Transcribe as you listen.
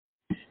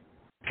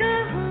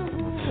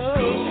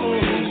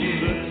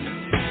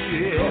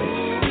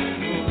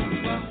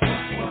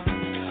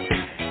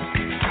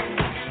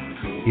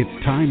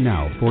It's time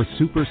now for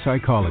super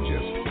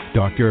psychologist,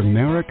 Dr.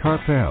 Mara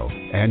Karpel,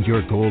 and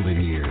your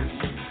golden years.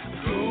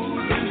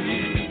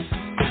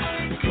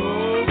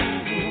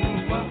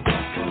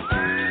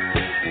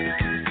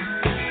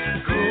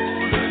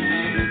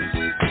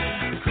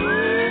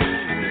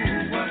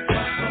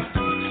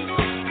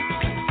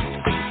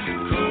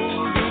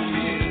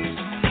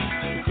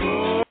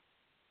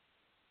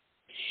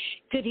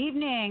 Good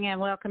evening and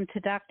welcome to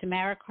Dr.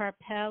 Mara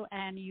Karpel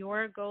and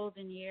Your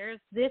Golden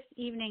Years this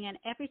evening and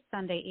every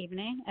Sunday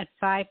evening at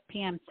 5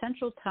 p.m.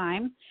 Central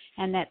Time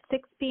and at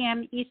 6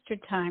 p.m. Eastern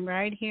Time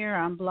right here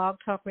on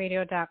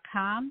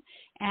blogtalkradio.com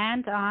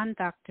and on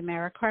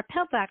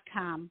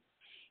drmarakarpel.com.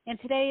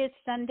 And today is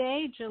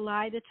Sunday,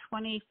 July the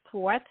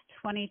 24th,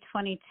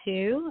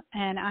 2022,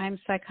 and I'm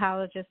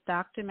psychologist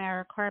Dr.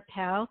 Mara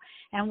Karpel,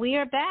 and we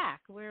are back.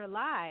 We're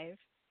live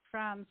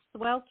from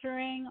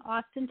sweltering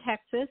Austin,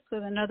 Texas,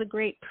 with another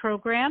great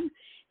program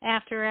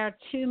after our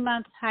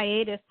 2-month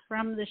hiatus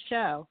from the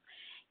show.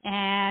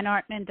 And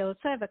Art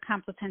Mendoza of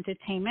Accomplice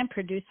Entertainment,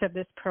 producer of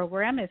this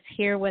program, is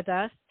here with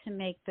us to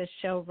make the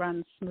show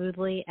run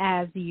smoothly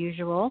as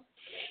usual.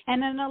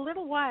 And in a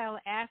little while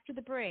after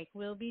the break,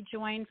 we'll be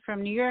joined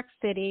from New York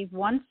City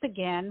once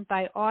again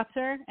by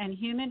author and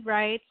human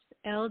rights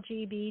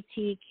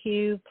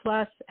LGBTQ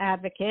plus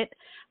advocate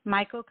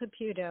Michael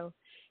Caputo.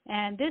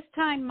 And this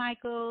time,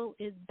 Michael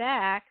is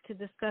back to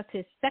discuss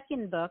his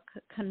second book,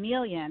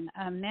 Chameleon,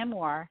 a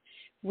memoir,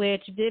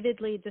 which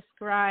vividly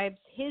describes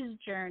his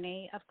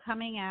journey of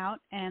coming out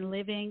and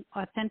living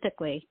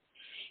authentically.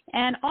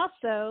 And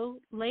also,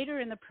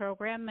 later in the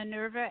program,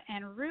 Minerva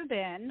and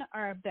Ruben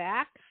are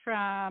back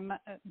from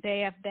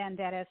Bay of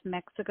Banderas,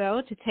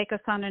 Mexico, to take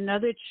us on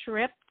another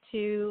trip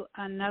to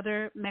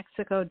another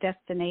Mexico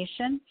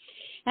destination.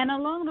 And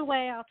along the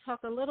way, I'll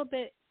talk a little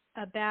bit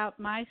about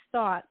my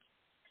thoughts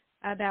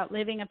about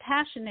living a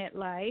passionate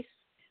life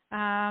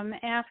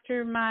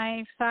after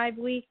my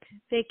 5-week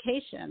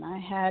vacation. I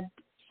had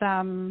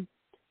some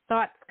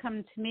thoughts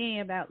come to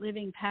me about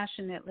living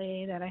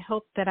passionately that I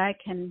hope that I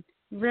can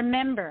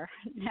remember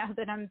now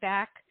that I'm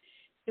back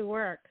to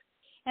work.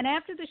 And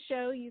after the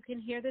show, you can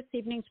hear this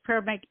evening's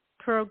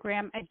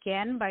program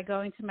again by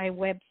going to my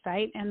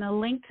website, and the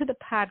link to the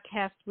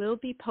podcast will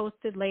be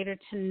posted later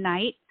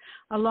tonight,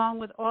 along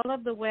with all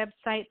of the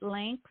website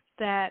links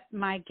that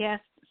my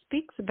guest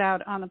speaks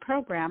about on the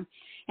program.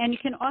 And you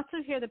can also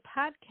hear the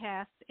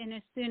podcast in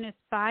as soon as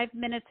 5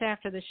 minutes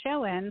after the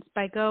show ends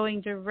by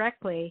going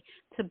directly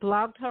to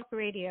Blog Talk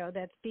Radio.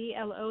 That's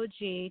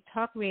BLOG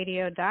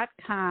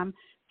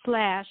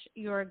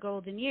talkradio.com/Your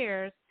Golden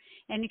Years.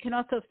 And you can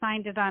also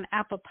find it on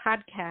Apple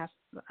Podcasts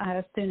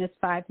as soon as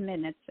 5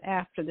 minutes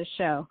after the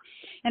show.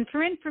 And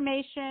for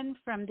information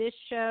from this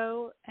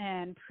show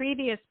and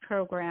previous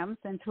programs,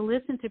 and to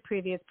listen to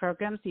previous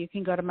programs, you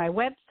can go to my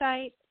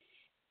website,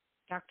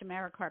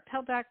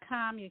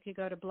 drmarakarpel.com. You could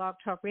go to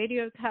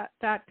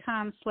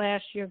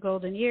blogtalkradio.com/Your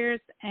Golden Years,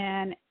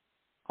 and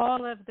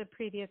all of the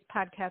previous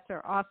podcasts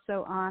are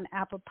also on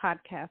Apple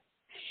Podcasts.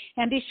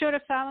 And be sure to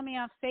follow me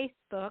on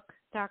Facebook,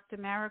 Dr.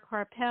 Mara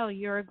Karpel,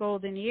 Your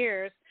Golden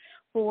Years,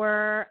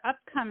 for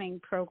upcoming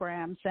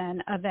programs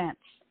and events.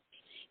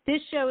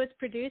 This show is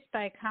produced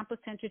by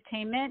Accomplice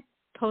Entertainment,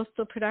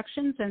 Postal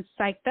Productions, and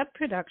Psyched Up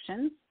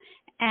Productions,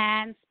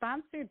 and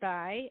sponsored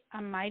by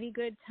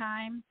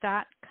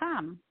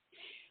amightygoodtime.com.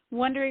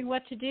 Wondering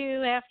what to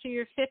do after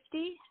you're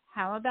 50?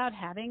 How about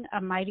having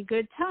a mighty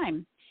good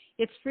time?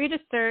 It's free to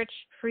search,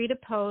 free to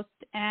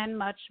post, and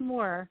much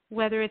more.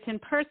 Whether it's in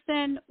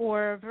person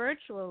or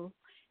virtual,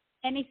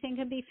 anything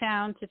can be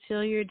found to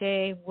fill your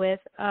day with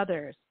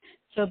others.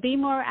 So be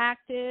more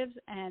active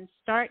and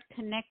start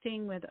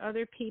connecting with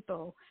other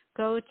people.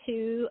 Go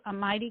to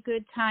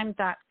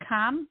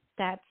amightygoodtime.com.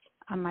 That's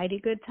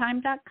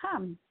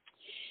amightygoodtime.com.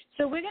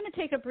 So we're going to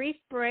take a brief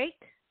break.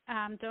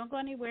 Don't go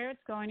anywhere.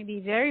 It's going to be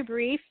very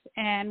brief.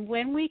 And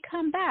when we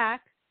come back,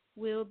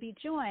 we'll be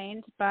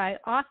joined by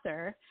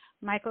author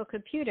Michael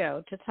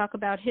Caputo to talk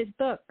about his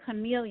book,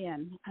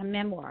 Chameleon, a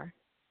memoir.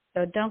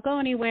 So don't go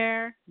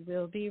anywhere.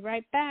 We'll be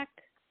right back.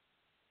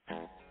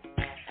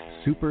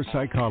 Super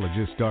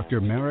psychologist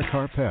Dr. Mara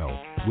Karpel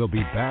will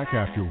be back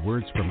after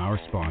words from our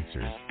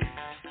sponsors.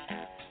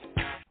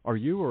 Are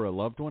you or a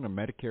loved one a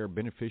Medicare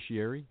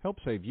beneficiary?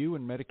 Help save you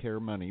and Medicare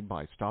money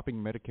by stopping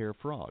Medicare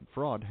fraud.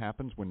 Fraud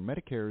happens when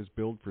Medicare is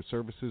billed for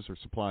services or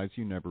supplies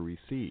you never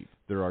receive.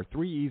 There are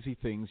 3 easy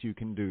things you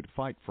can do to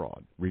fight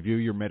fraud. Review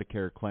your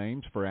Medicare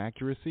claims for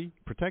accuracy,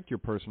 protect your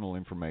personal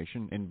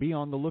information, and be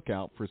on the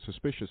lookout for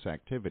suspicious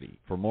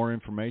activity. For more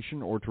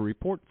information or to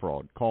report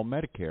fraud, call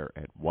Medicare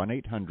at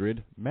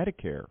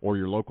 1-800-MEDICARE or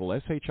your local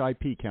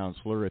SHIP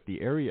counselor at the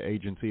Area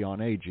Agency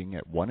on Aging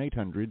at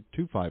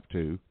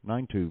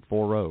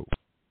 1-800-252-9240.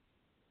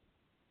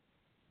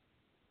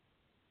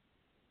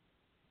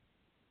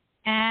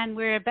 And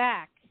we're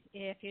back.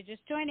 If you're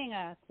just joining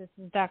us, this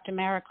is Dr.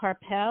 Mara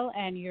Karpel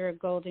and Your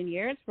Golden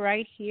Years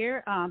right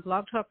here on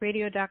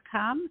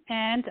blogtalkradio.com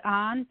and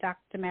on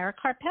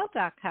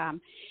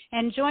drmarakarpel.com.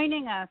 And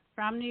joining us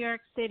from New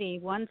York City,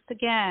 once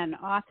again,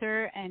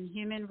 author and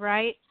human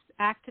rights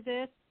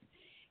activist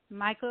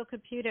Michael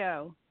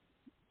Caputo,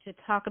 to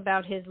talk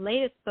about his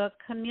latest book,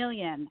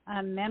 Chameleon,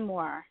 a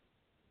memoir.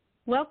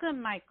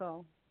 Welcome,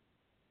 Michael.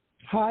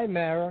 Hi,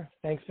 Mara.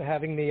 Thanks for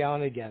having me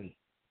on again.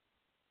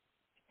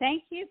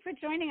 Thank you for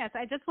joining us.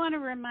 I just want to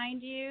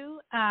remind you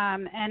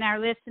and our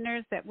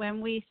listeners that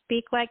when we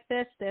speak like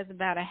this, there's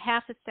about a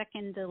half a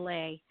second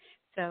delay.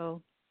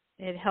 So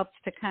it helps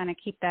to kind of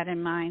keep that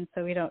in mind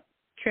so we don't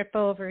trip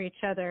over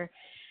each other.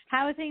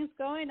 How are things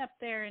going up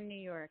there in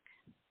New York?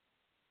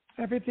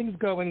 Everything's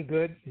going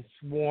good. It's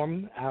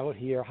warm out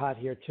here, hot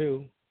here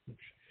too. I'm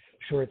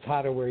sure it's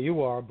hotter where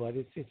you are, but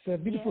it's a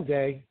beautiful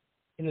day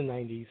in the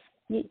 90s.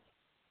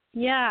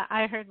 Yeah,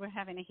 I heard we're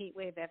having a heat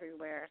wave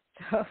everywhere,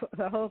 so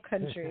the whole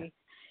country.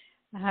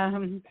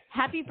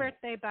 Happy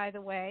birthday, by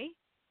the way.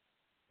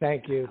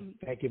 Thank you.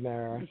 Thank you,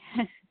 Mara.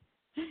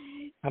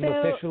 I'm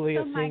officially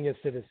a senior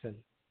citizen.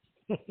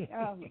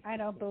 I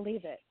don't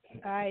believe it.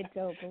 I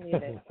don't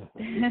believe it.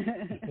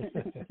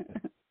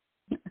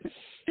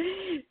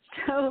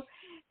 So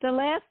the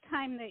last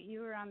time that you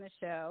were on the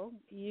show,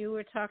 you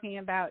were talking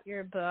about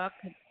your book,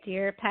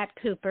 Dear Pat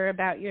Cooper,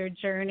 about your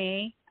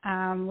journey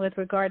with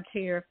regard to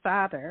your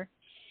father.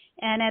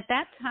 And at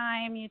that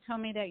time, you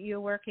told me that you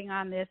were working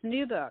on this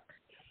new book.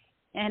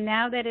 And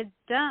now that it's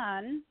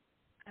done,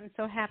 I'm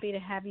so happy to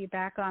have you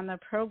back on the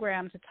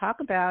program to talk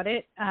about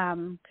it.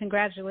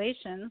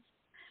 Congratulations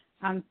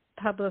on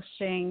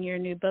publishing your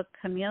new book,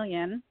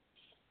 Chameleon.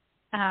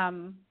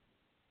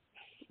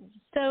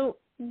 So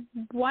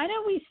why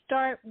don't we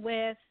start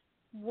with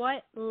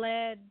what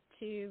led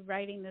to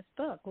writing this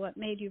book? What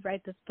made you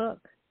write this book?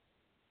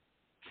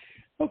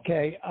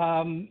 Okay.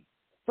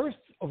 First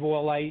of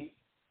all, I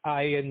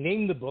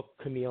named the book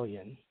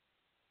Chameleon,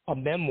 a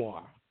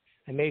memoir.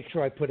 I made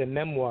sure I put a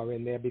memoir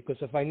in there because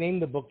if I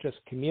named the book just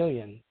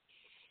Chameleon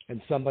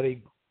and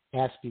somebody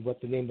asked me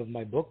what the name of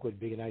my book would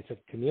be and I said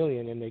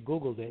Chameleon and they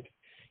Googled it,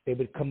 they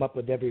would come up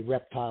with every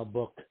reptile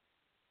book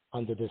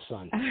under the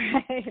sun.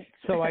 Right.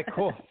 So I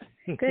called.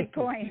 Good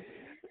point.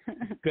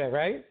 Good,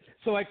 right?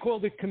 So I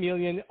called it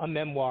Chameleon, a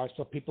memoir,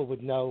 so people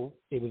would know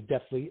it was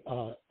definitely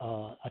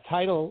a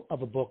title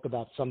of a book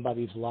about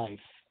somebody's life.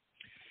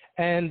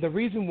 And the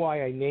reason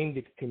why I named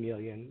it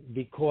Chameleon,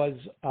 because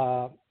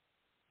a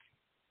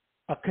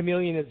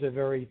chameleon is a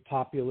very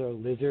popular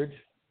lizard,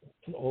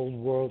 an old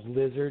world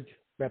lizard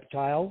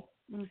reptile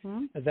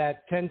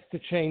that tends to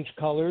change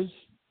colors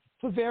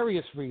for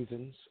various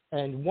reasons.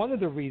 And one of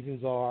the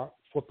reasons are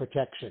for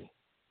protection.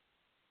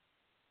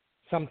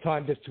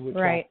 Sometimes it's to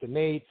attract a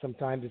mate.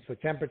 Sometimes it's for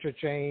temperature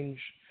change.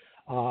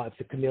 If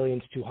the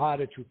chameleon's too hot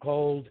or too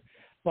cold.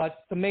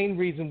 But the main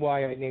reason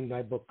why I named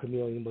my book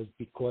Chameleon was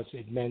because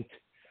it meant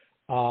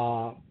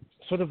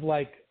sort of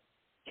like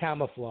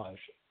camouflage,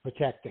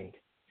 protecting.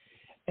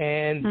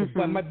 And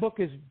but my book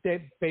is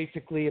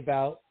basically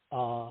about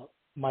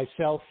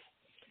myself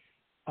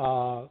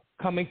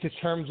coming to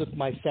terms with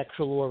my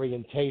sexual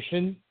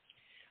orientation.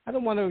 I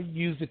don't want to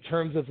use the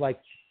terms of like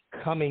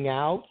coming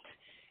out.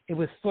 It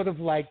was sort of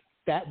like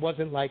that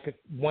wasn't like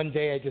one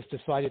day I just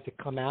decided to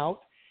come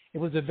out. It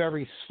was a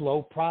very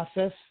slow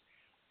process.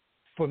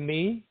 For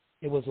me,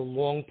 it was a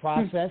long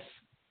process,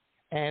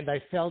 and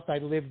I felt I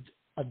lived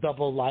a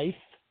double life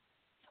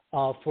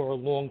for a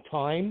long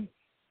time.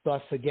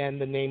 Thus, again,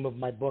 the name of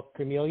my book,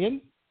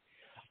 Chameleon.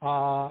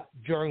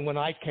 During when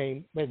I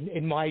came,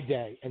 in my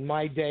day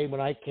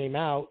when I came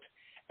out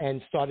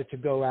and started to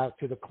go out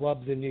to the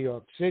clubs in New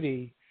York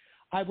City,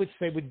 I would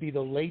say would be the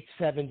late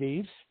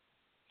 70s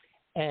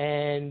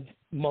and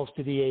most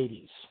of the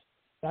 80s.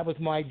 That was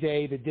my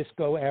day, the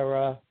disco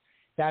era.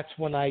 That's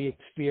when I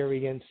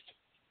experienced,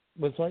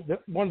 was like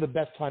one of the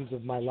best times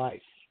of my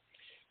life.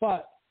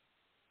 But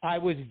I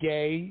was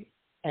gay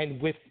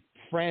and with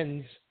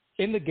friends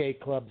in the gay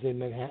clubs in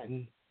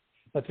Manhattan.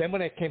 But then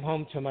when I came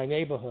home to my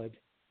neighborhood,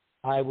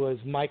 I was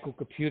Michael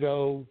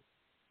Caputo,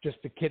 just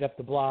a kid up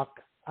the block.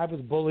 I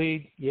was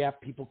bullied. Yeah,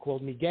 people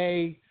called me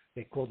gay.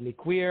 They called me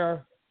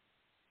queer.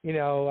 You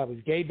know, I was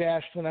gay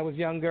bashed when I was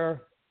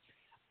younger.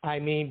 I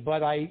mean, but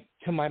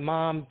to my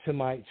mom, to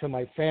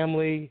my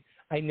family,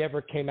 I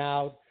never came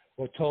out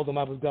or told them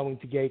I was going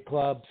to gay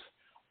clubs.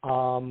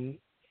 And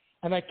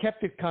I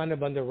kept it kind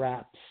of under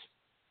wraps,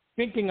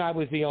 thinking I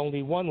was the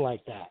only one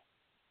like that.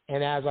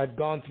 And as I've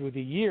gone through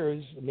the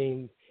years, I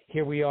mean,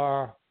 here we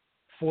are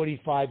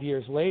 45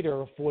 years later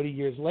or 40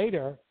 years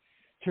later,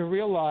 to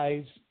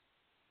realize,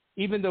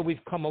 even though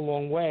we've come a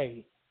long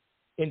way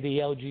in the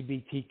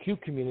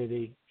LGBTQ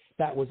community,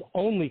 that was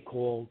only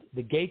called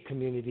the gay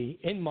community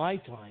in my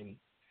time,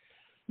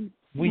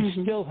 we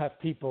still have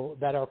people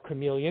that are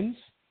chameleons,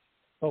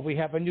 but we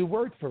have a new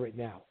word for it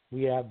now.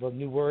 We have a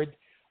new word.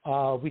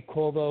 We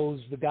call those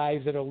the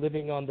guys that are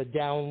living on the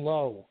down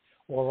low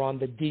or on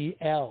the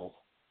DL.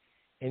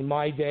 In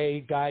my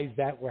day, guys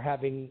that were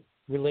having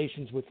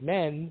relations with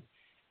men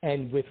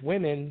and with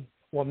women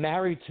or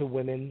married to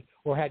women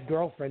or had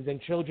girlfriends and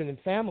children and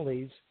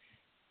families,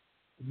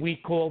 we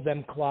call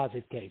them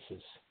closet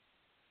cases.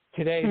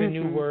 Today, the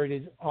new word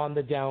is on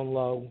the down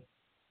low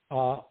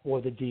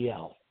or the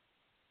DL.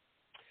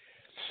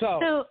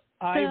 So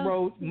I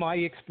wrote my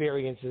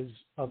experiences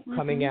of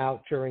coming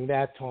out during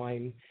that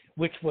time,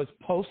 which was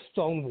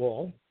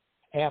post-Stonewall,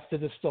 after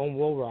the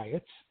Stonewall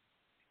riots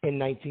in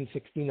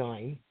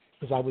 1969,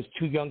 because I was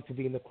too young to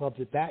be in the clubs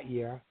at that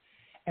year.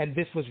 And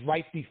this was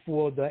right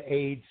before the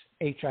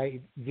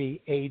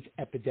HIV/AIDS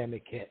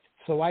epidemic hit.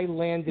 So I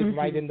landed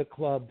right in the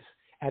clubs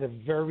at a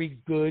very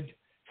good,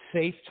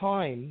 safe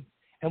time.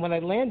 And when I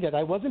landed,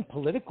 I wasn't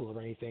political or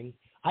anything.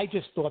 I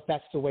just thought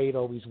that's the way it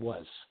always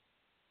was,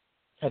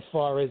 as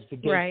far as the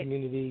gay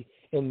community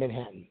in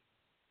Manhattan.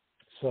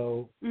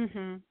 So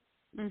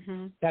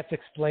that's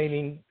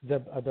explaining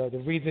the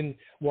reason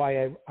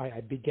why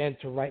I began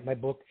to write my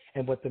book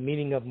and what the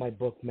meaning of my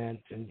book meant.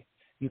 And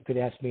you could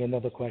ask me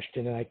another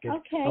question, and I could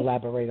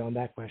elaborate on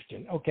that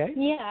question. Okay?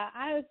 Yeah,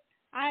 I,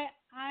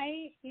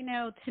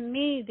 to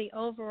me, the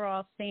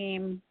overall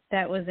theme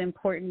that was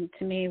important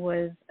to me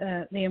was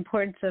the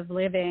importance of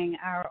living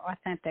our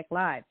authentic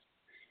lives.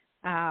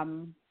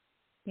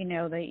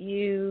 That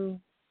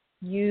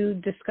you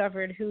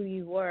discovered who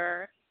you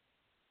were,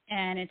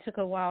 and it took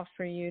a while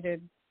for you to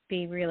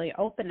be really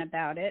open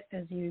about it,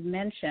 as you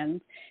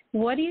mentioned.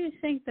 What do you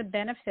think the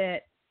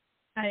benefit,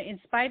 in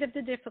spite of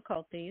the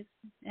difficulties,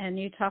 and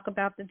you talk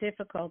about the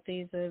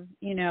difficulties of,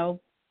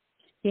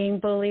 being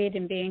bullied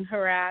and being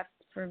harassed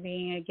for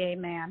being a gay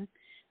man,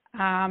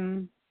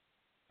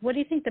 what do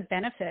you think the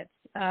benefits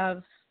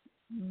of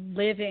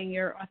living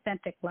your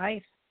authentic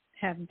life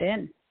have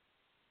been?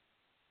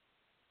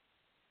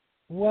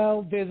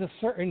 Well, there's a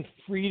certain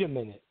freedom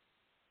in it,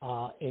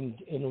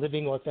 in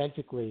living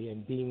authentically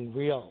and being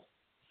real.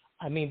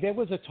 I mean, there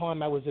was a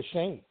time I was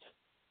ashamed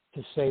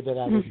to say that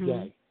I was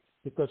gay,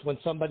 because when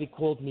somebody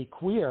called me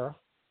queer,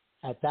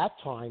 at that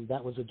time,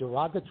 that was a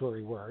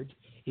derogatory word,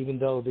 even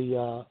though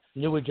the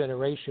newer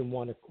generation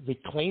want to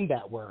reclaim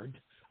that word.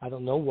 I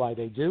don't know why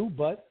they do,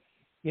 but,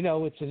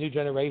 it's a new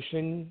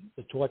generation.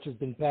 The torch has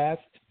been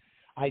passed.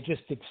 I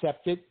just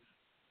accept it,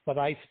 but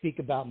I speak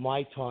about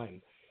my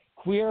time.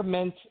 Queer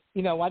meant,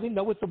 I didn't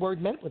know what the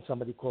word meant when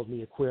somebody called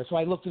me a queer, so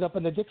I looked it up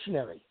in the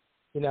dictionary.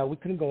 We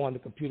couldn't go on the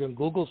computer and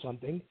Google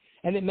something,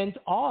 and it meant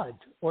odd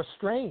or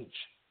strange.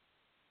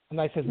 And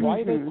I said,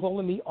 why are they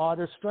calling me odd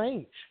or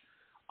strange?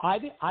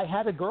 I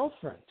had a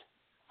girlfriend.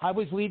 I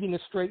was leading a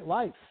straight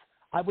life.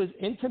 I was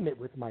intimate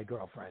with my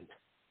girlfriend.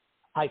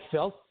 I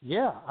felt,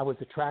 I was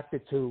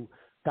attracted to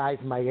guys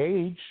my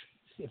age.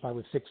 If I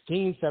was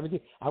 16, 17,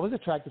 I was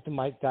attracted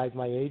to guys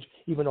my age,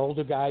 even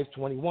older guys,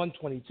 21,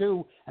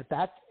 22. At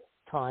that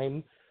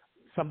time,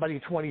 somebody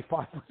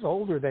 25 was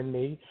older than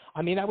me.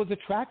 I mean, I was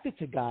attracted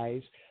to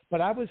guys,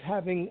 but I was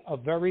having a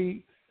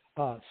very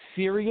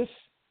serious,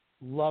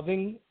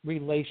 loving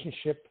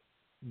relationship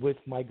with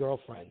my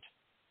girlfriend.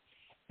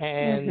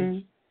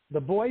 And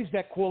the boys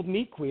that called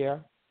me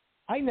queer,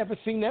 I never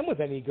seen them with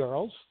any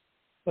girls,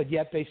 but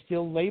yet they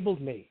still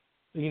labeled me,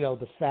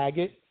 the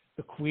faggot,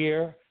 the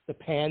queer, the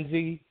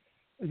pansy,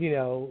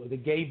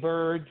 the gay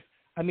bird.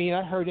 I mean,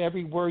 I heard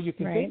every word you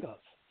can think of.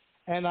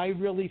 And I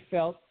really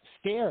felt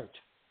scared.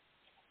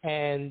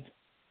 And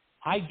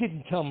I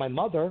didn't tell my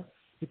mother,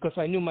 because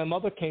I knew my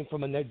mother came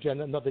from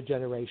another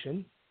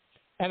generation,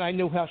 and I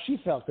knew how she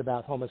felt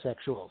about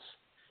homosexuals.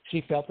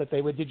 She felt that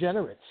they were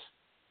degenerates.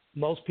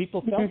 Most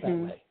people felt that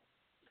way.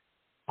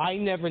 I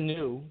never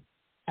knew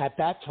at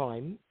that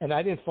time, and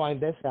I didn't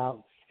find this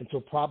out until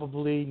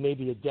probably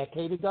maybe a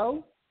decade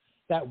ago,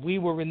 that we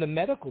were in the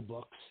medical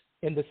books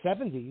in the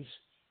 70s,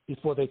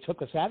 before they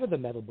took us out of the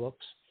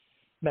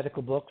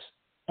medical books,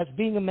 as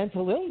being a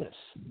mental illness.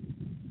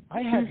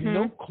 I had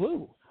no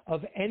clue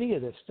of any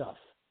of this stuff.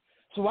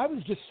 So I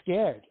was just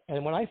scared.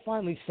 And when I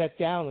finally sat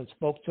down and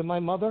spoke to my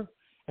mother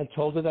and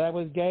told her that I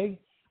was gay,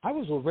 I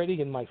was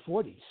already in my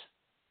 40s.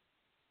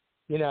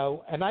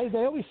 And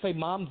they always say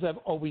moms have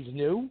always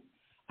knew.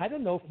 I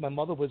don't know if my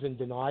mother was in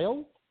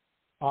denial.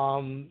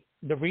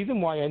 The reason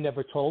why I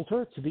never told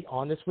her, to be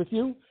honest with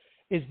you,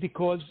 is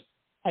because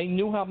I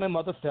knew how my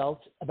mother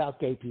felt about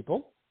gay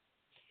people.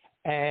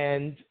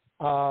 And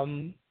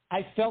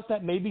I felt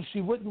that maybe she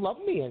wouldn't love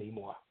me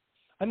anymore.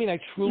 I mean, I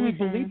truly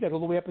believed that all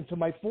the way up into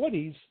my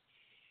 40s.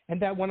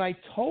 And that when I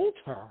told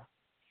her,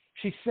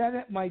 she sat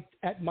at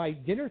my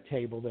dinner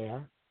table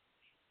there,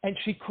 and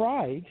she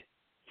cried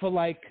for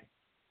like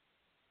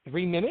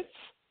 3 minutes.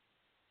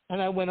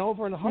 And I went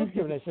over and hugged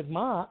her, and I said,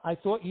 Ma, I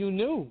thought you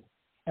knew.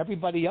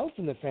 Everybody else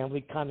in the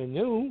family kind of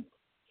knew.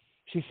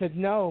 She said,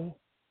 no.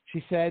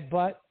 She said,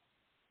 but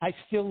I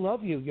still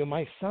love you. You're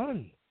my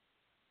son.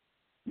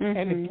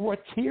 And it brought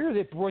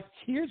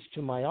tears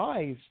to my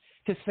eyes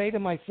to say to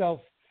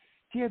myself,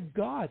 dear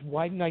God,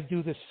 why didn't I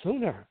do this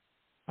sooner?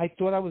 I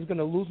thought I was going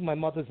to lose my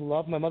mother's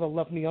love. My mother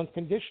loved me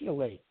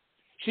unconditionally.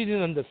 She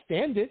didn't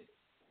understand it.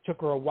 It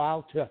took her a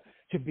while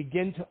to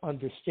begin to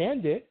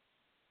understand it.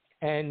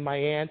 And my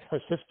aunt, her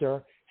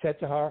sister, said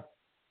to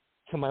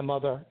my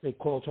mother, they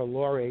called her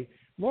Lori,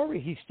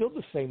 he's still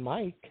the same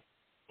Mike.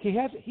 He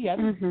has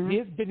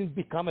didn't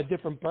become a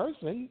different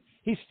person.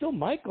 He's still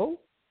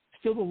Michael,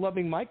 still the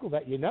loving Michael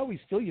that you know. He's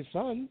still your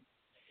son.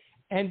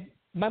 And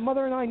my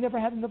mother and I never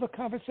had another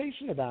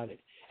conversation about it.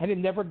 And it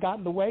never got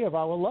in the way of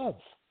our love.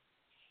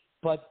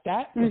 But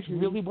that was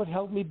really what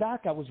held me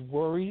back. I was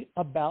worried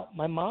about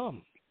my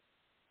mom.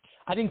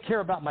 I didn't care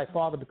about my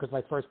father because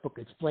my first book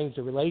explains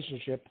the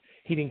relationship.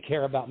 He didn't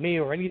care about me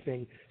or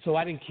anything, so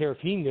I didn't care if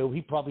he knew.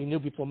 He probably knew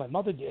before my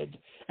mother did,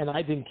 and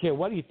I didn't care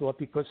what he thought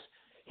because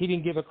he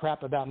didn't give a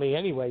crap about me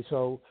anyway.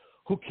 So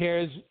who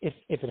cares if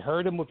it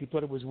hurt him, if he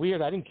thought it was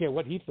weird? I didn't care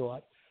what he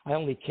thought. I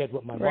only cared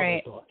what my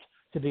mother thought,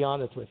 to be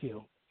honest with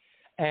you.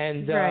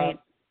 And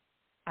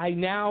I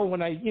now,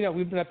 when I,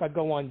 even if I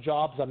go on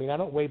jobs, I mean, I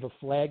don't wave a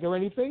flag or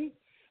anything,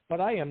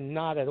 but I am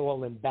not at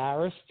all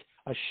embarrassed,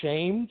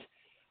 ashamed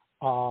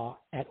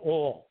at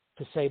all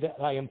to say that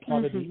I am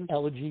part of the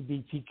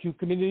LGBTQ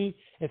community.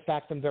 In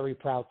fact, I'm very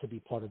proud to be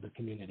part of the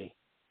community.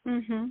 So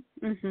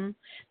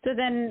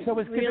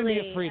it's giving me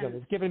a freedom.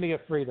 It's giving me a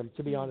freedom,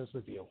 to be honest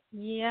with you.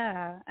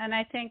 Yeah, and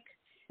I think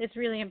it's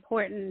really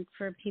important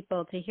for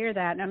people to hear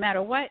that, no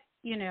matter what,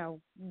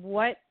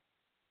 what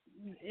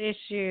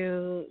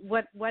issue,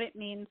 what it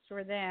means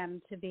for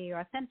them to be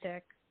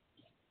authentic.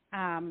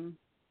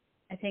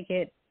 I think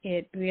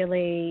it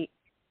really,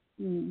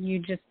 you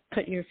just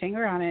put your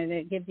finger on it.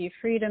 It gives you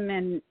freedom,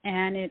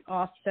 and it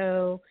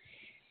also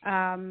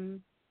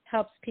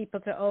helps people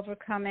to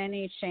overcome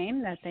any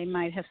shame that they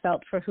might have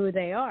felt for who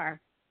they are,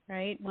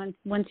 right?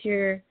 Once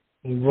you're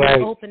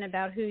open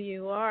about who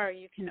you are,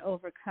 you can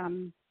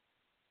overcome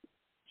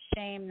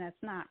shame that's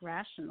not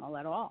rational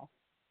at all,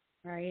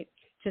 right?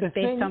 Just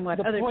based on what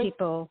other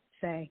people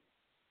say.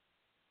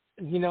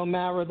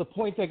 Mara, the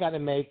point I got to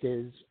make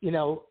is,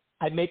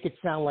 I make it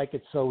sound like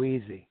it's so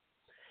easy.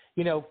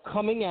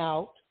 Coming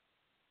out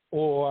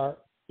or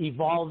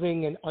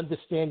evolving and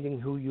understanding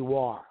who you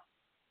are,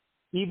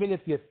 even if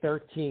you're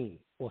 13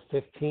 or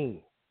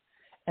 15,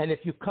 and if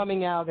you're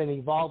coming out and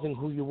evolving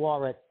who you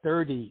are at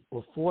 30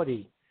 or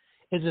 40,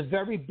 is a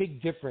very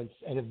big difference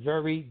and a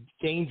very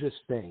dangerous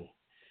thing.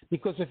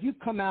 Because if you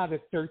come out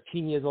at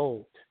 13 years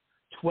old,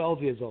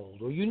 12 years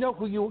old, or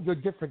who you're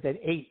different at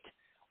 8,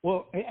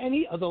 or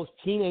any of those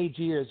teenage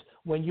years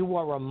when you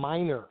are a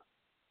minor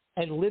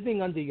and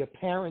living under your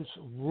parents'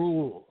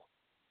 rule,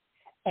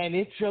 and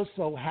it just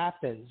so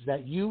happens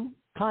that you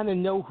kind of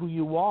know who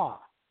you are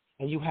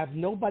and you have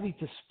nobody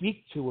to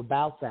speak to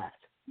about that,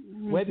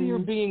 whether you're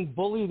being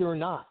bullied or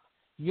not,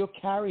 you're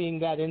carrying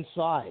that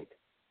inside.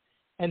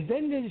 And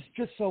then it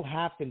just so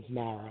happens,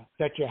 Mara,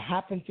 that you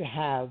happen to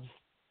have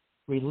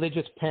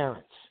religious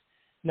parents.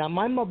 Now,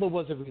 my mother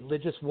was a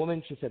religious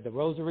woman. She said the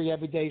rosary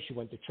every day. She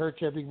went to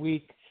church every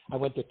week. I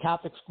went to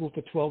Catholic school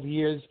for 12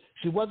 years.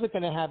 She wasn't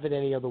going to have it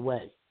any other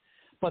way.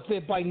 But there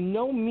by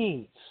no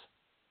means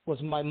was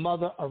my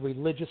mother a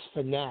religious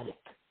fanatic.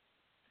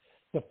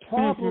 The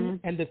problem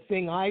and the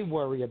thing I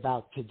worry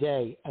about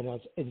today and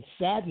am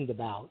saddened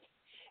about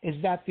is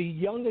that the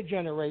younger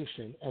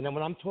generation, and then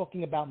when I'm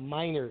talking about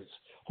minors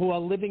who are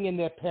living in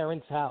their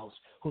parents' house,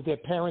 who their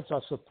parents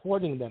are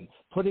supporting them,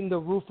 putting the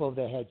roof over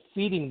their head,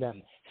 feeding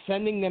them,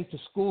 sending them to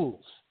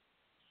schools,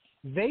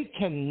 they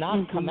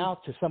cannot come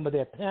out to some of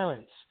their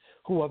parents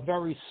who are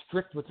very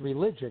strict with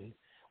religion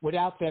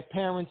without their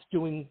parents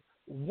doing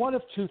one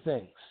of two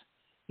things,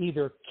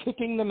 either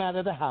kicking them out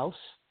of the house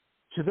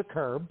to the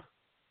curb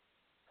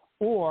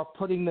or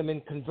putting them in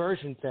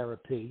conversion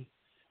therapy,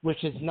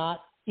 which is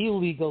not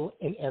illegal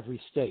in every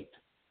state,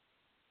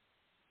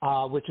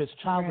 which is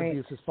child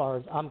abuse as far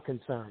as I'm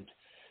concerned.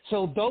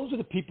 So those are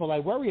the people I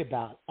worry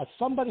about. As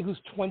somebody who's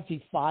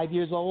 25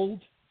 years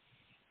old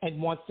and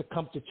wants to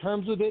come to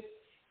terms with it,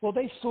 well,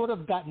 they sort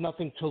of got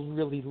nothing to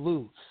really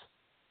lose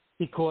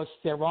because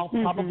they're all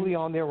probably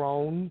on their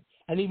own.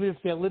 And even if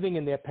they're living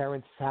in their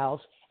parents'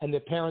 house and their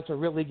parents are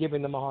really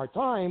giving them a hard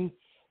time,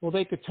 well,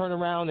 they could turn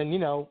around and,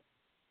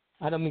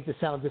 I don't mean to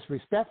sound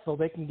disrespectful,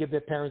 they can give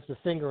their parents the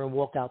finger and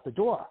walk out the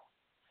door.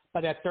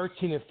 But at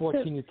 13 and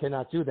 14, you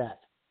cannot do that.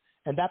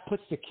 And that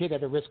puts the kid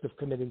at a risk of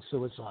committing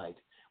suicide,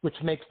 which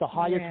makes the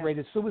highest rate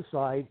of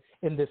suicide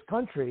in this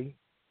country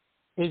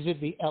is in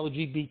the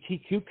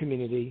LGBTQ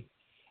community,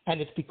 and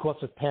it's because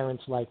of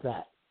parents like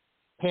that.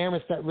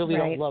 Parents that really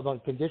don't love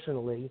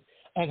unconditionally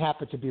and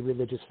happen to be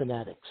religious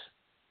fanatics.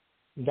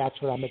 And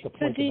that's what I make a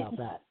point about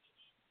that.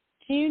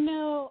 Do you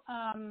know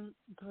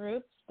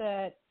groups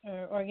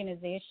or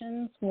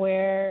organizations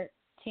where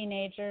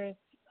teenagers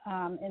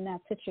in that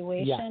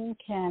situation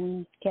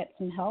can get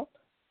some help?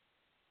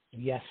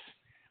 Yes.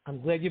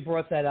 I'm glad you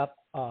brought that up,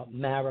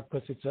 Mara,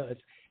 because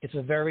it's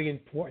a very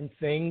important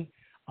thing.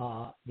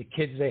 The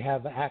kids, they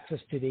have access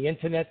to the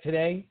internet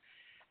today.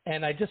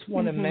 And I just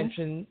want to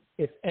mention,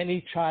 if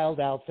any child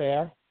out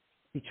there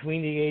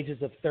between the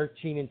ages of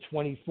 13 and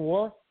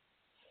 24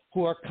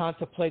 who are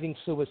contemplating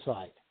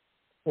suicide,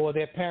 or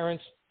their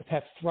parents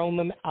have thrown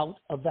them out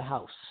of the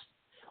house,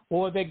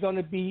 or they're going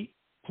to be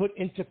put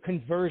into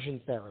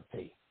conversion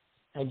therapy,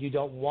 and you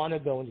don't want to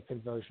go into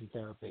conversion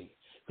therapy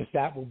because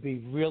that will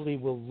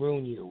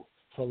ruin you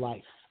for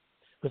life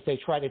because they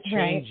try to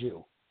change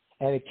you,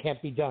 and it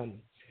can't be done.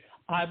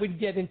 I would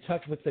get in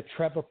touch with the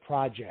Trevor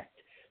Project.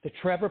 The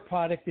Trevor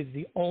Project is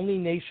the only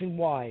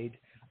nationwide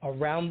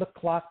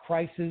around-the-clock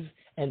crisis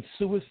and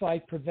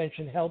suicide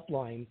prevention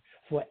helpline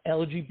for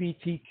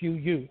LGBTQ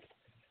youth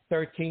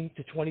 13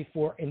 to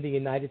 24 in the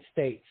United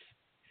States.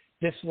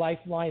 This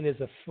lifeline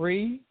is a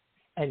free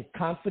and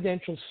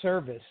confidential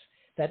service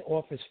that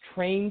offers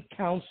trained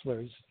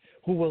counselors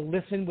who will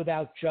listen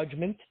without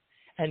judgment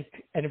and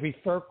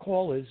refer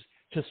callers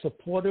to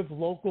supportive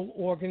local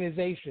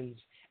organizations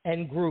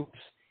and groups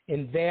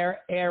in their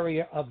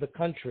area of the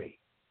country.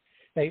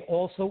 They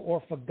also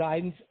offer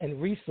guidance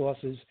and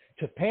resources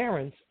to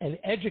parents and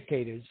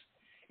educators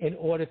in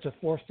order to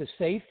foster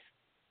safe,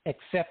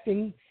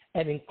 accepting,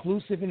 and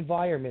inclusive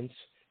environments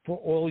for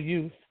all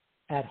youth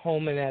at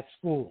home and at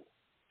school.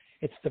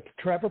 It's the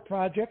Trevor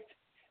Project.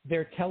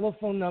 Their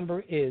telephone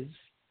number is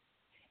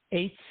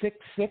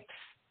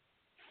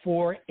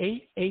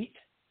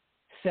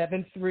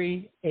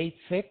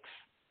 866-488-7386.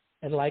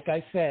 And like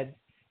I said,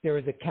 there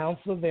is a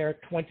counselor there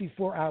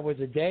 24 hours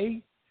a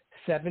day,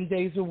 7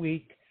 days a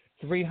week,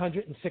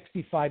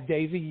 365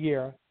 days a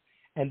year,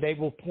 and they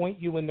will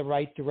point you in the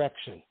right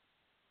direction.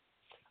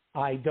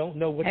 I don't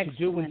know what to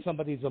do when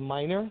somebody's a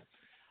minor.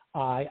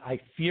 I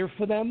fear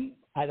for them.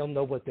 I don't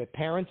know what their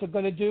parents are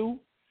going to do.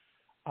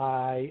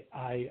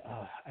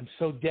 I'm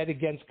so dead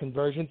against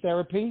conversion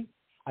therapy.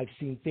 I've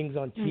seen things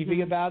on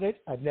TV about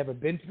it. I've never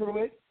been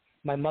through it.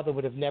 My mother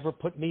would have never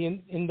put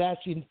me in that.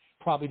 She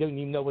probably didn't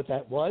even know what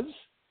that was.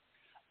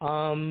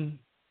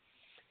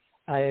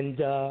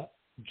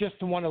 Just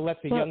to want to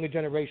let the younger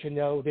generation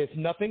know there's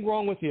nothing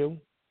wrong with you.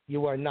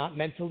 You are not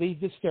mentally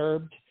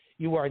disturbed.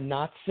 You are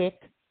not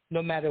sick.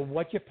 No matter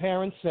what your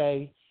parents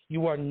say,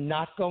 you are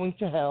not going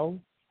to hell.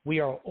 We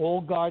are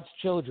all God's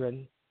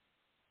children.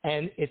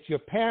 And it's your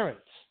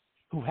parents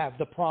who have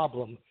the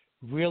problem,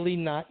 really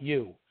not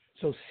you.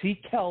 So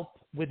seek help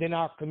within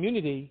our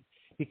community,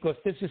 because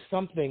this is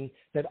something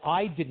that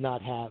I did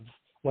not have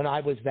when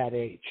I was that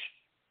age.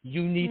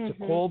 You need to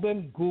call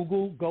them,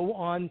 Google, go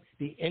on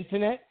the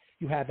internet.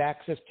 You have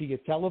access to your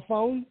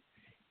telephone.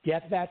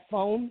 Get that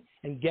phone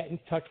and get in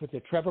touch with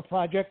the Trevor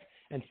Project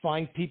and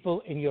find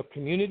people in your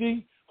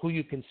community who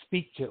you can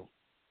speak to.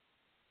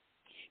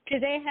 Do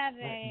they have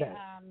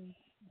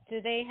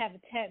do they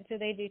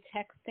do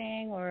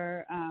texting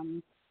or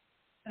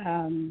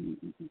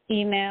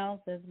emails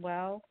as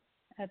well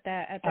at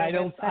that I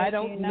don't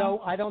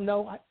know? I don't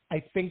know.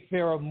 I think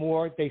there are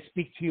more. They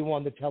speak to you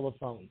on the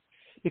telephone,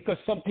 because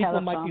some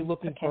people might be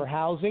looking for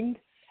housing,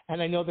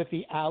 and I know that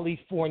the Ali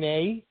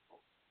Fournay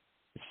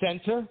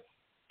Center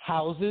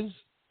houses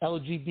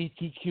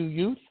LGBTQ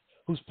youth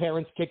whose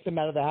parents kicked them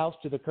out of the house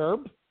to the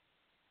curb,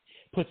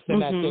 puts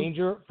them at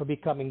danger for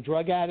becoming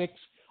drug addicts,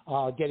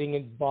 getting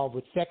involved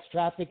with sex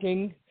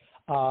trafficking,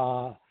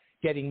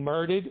 getting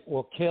murdered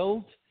or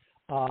killed.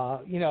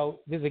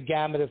 There's a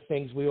gamut of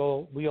things. We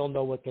all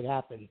know what can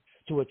happen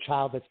to a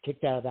child that's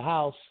kicked out of the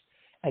house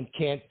and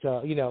can't,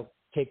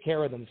 take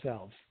care of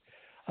themselves.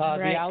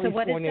 Right. The Ali so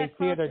what Fournay is that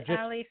called? Theater,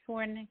 Ali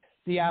Fournay?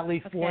 The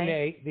Ali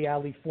Fournay. The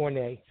Ali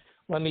Fournay.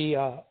 Let me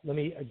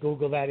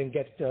Google that and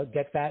get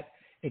that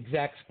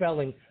exact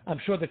spelling. I'm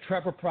sure the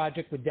Trevor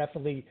Project would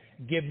definitely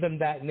give them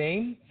that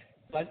name,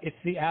 but it's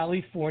the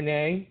Ali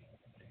Fournay.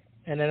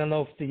 And I don't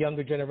know if the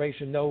younger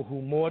generation know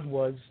who Maude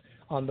was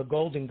on the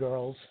Golden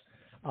Girls.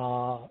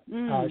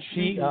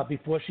 She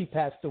before she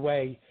passed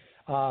away,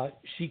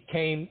 she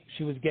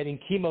was getting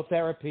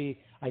chemotherapy,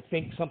 I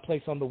think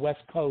someplace on the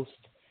West Coast,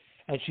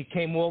 and she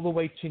came all the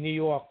way to New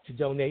York to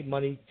donate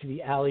money to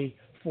the Ali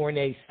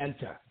Fournay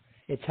Center.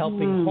 It's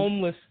helping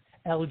homeless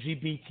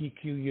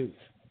LGBTQ youth.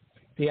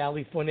 The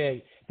Ali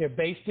Fournay. They're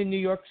based in New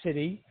York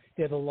City.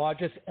 They're the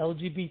largest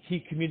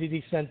LGBT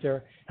community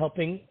center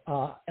helping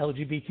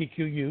LGBTQ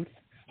youth,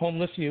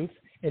 homeless youth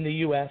in the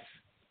U.S.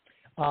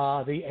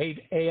 The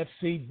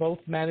AFC both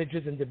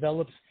manages and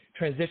develops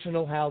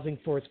transitional housing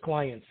for its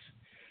clients.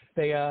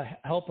 They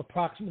help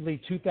approximately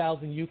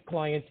 2,000 youth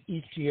clients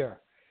each year,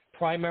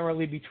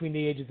 primarily between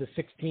the ages of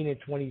 16 and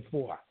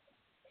 24.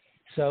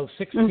 So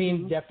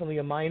 16, definitely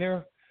a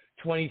minor.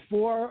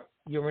 24,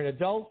 you're an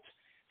adult,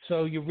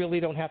 so you really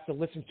don't have to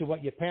listen to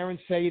what your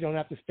parents say. You don't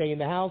have to stay in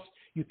the house.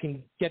 You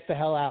can get the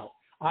hell out.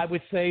 I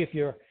would say if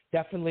you're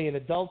definitely an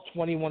adult,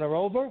 21 or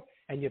over,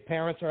 and your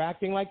parents are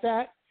acting like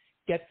that,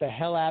 get the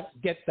hell out,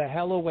 get the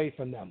hell away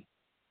from them,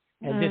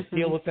 and just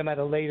deal with them at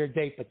a later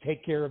date. But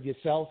take care of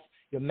yourself.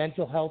 Your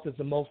mental health is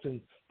the most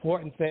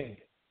important thing.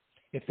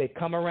 If they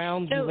come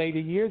around in later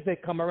years, they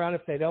come around.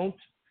 If they don't,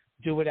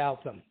 do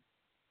without them.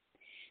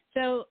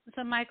 So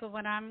Michael,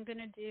 what I'm going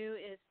to do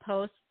is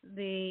post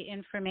the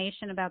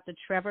information about the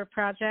Trevor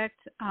Project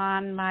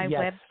on my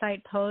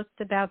website post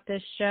about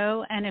this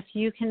show. And if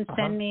you can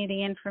send me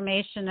the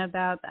information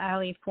about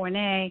Ali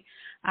Fournay,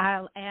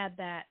 I'll add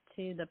that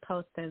to the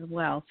post as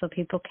well, so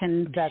people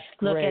can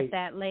look at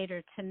that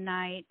later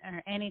tonight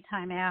or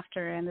anytime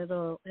after, and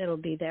it'll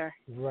be there.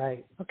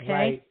 Right. Okay.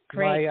 Right.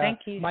 Great.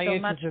 Thank you so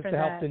much for that. My interest is to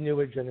help the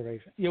newer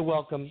generation. You're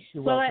welcome.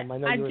 You're welcome. I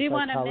know you're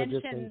a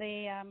psychologist.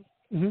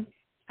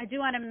 I do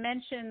want to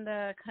mention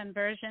the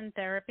conversion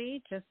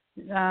therapy, just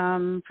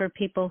for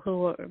people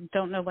who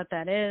don't know what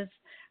that is.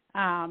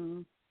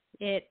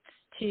 It's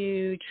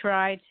to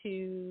try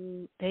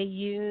to, they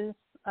use,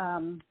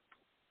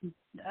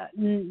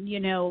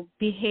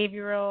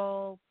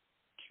 behavioral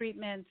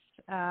treatments,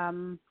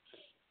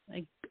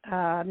 like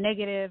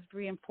negative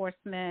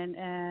reinforcement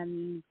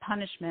and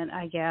punishment,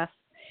 I guess,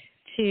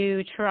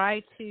 to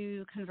try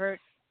to convert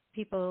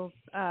people's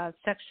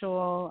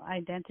sexual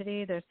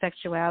identity, their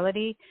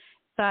sexuality,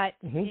 but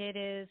it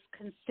is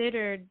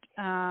considered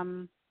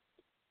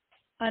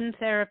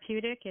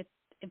untherapeutic.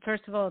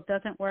 First of all, it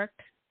doesn't work.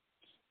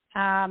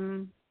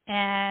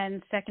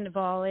 And second of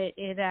all,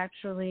 it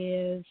actually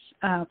is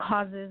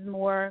causes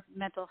more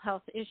mental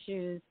health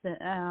issues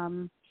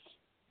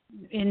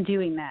in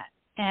doing that.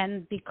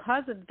 And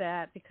because of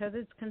that, because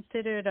it's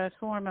considered a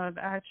form of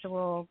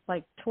actual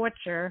like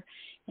torture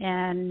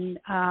and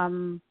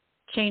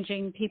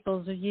changing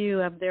people's view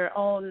of their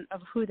own,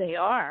 of who they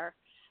are,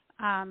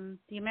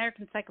 the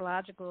American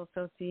Psychological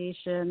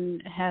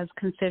Association has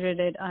considered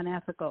it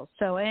unethical.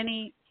 So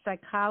any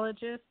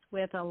psychologist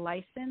with a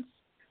license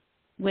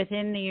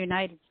within the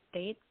United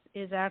States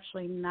is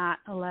actually not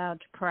allowed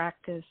to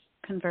practice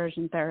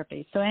conversion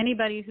therapy. So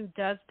anybody who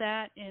does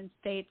that in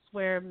states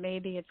where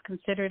maybe it's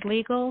considered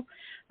legal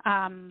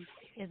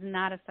is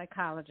not a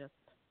psychologist,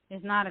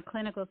 is not a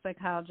clinical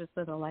psychologist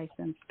with a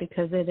license,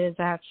 because it is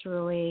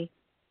actually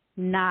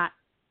not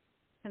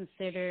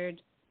considered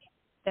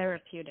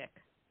therapeutic.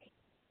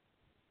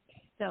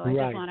 So I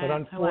just want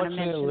to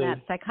mention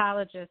that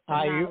psychologists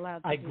are not allowed to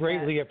do that. I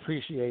greatly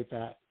appreciate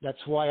that.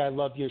 That's why I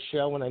love your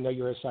show, and I know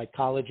you're a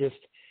psychologist,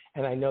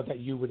 and I know that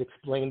you would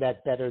explain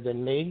that better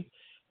than me.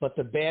 But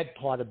the bad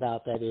part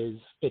about that is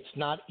it's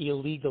not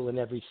illegal in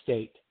every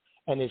state,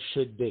 and it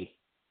should be.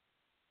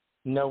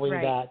 Knowing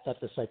that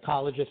the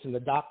psychologists and the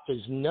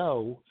doctors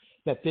know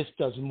that this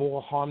does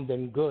more harm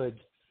than good,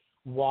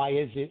 why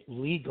is it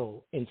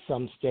legal in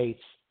some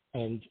states?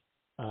 And,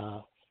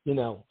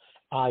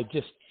 I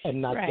just am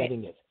not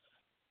getting it.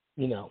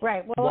 Well,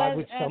 why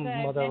would some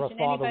mother or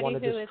father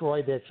want to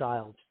destroy their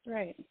child?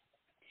 Right.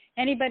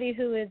 Anybody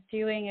who is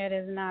doing it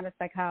is not a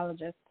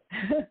psychologist.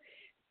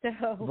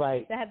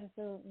 So that's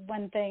the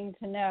one thing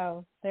to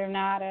know. They're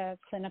not a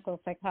clinical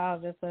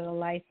psychologist with a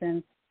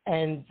license.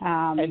 And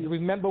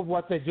remember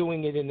what they're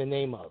doing it in the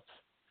name of.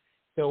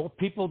 So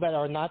people that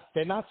are not,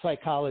 they're not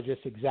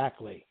psychologists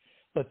exactly,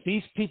 but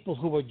these people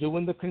who are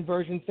doing the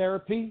conversion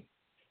therapy,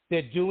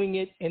 they're doing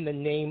it in the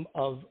name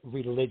of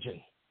religion.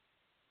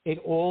 It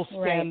all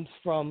stems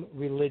from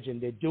religion.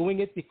 They're doing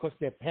it because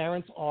their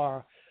parents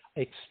are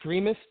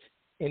extremists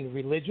in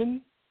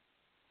religion,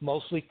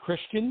 mostly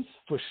Christians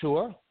for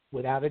sure,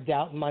 without a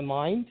doubt in my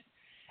mind.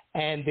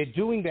 And they're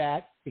doing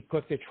that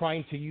because they're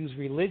trying to use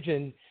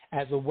religion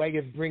as a way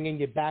of bringing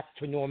you back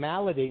to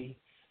normality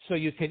so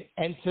you can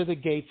enter the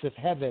gates of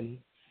heaven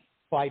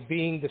by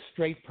being the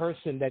straight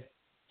person that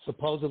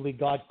supposedly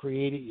God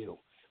created you,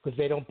 because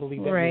they don't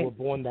believe that you were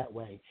born that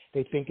way.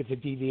 They think it's a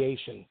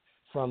deviation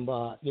from,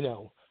 the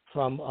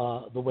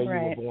way you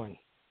were born.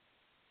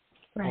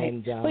 Right.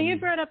 And, well, you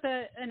brought up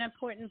an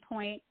important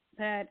point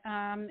that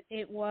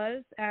it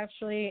was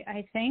actually,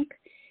 I think,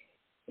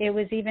 it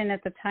was even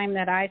at the time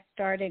that I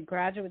started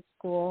graduate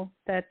school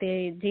that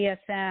the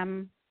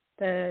DSM,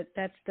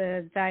 that's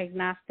the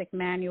Diagnostic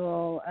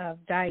Manual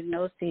of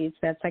Diagnoses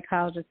that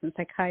psychologists and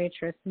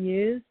psychiatrists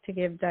use to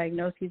give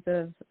diagnoses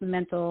of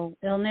mental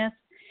illness.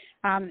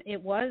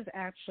 It was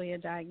actually a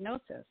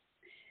diagnosis.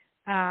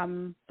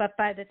 But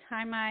by the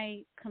time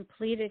I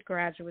completed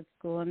graduate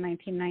school in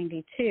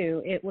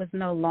 1992, it was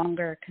no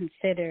longer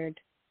considered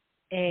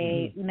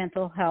a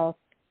mental health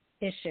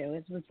issue.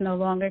 It was no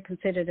longer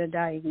considered a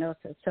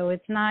diagnosis. So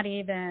it's not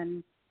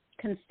even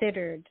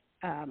considered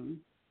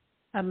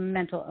a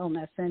mental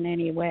illness in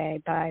any way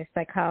by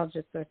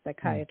psychologists or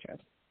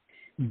psychiatrists.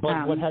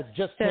 But what has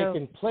just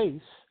taken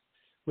place,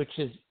 which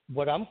is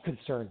what I'm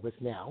concerned with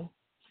now,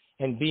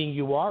 and being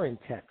you are in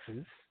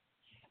Texas,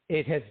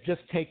 it has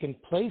just taken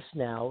place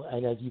now,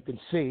 and as you can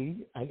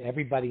see, and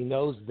everybody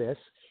knows this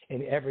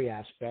in every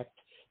aspect,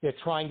 they're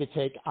trying to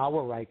take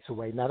our rights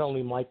away, not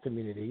only my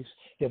communities.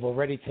 They've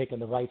already taken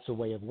the rights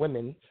away of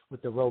women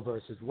with the Roe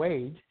versus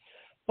Wade.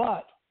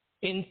 But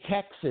in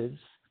Texas,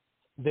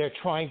 they're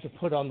trying to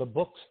put on the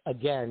books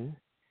again,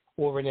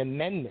 or an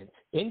amendment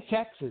in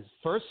Texas,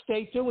 first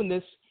state doing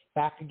this,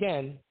 back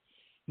again,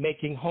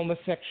 making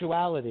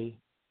homosexuality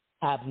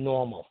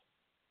abnormal.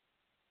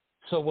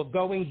 So we're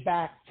going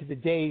back to the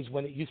days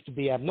when it used to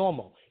be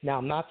abnormal. Now,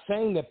 I'm not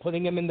saying they're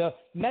putting them in the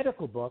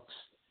medical books,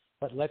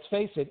 but let's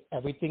face it,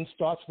 everything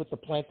starts with the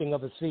planting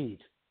of a seed.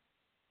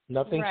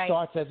 Nothing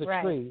starts as a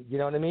tree. You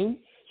know what I mean?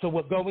 So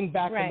we're going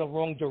back in the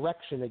wrong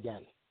direction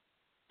again.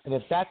 And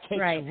if that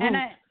takes root,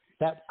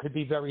 that could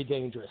be very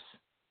dangerous.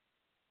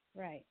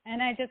 Right.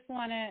 And I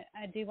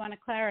do want to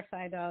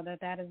clarify, though,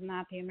 that is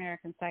not the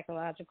American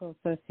Psychological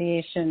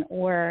Association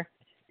or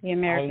the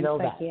American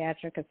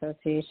Psychiatric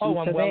Association. Oh,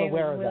 I'm well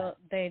aware of that.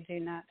 They do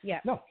not. Yeah.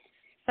 No.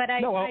 But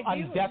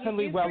I'm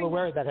definitely well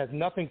aware that has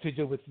nothing to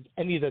do with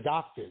any of the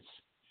doctors.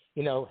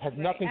 Has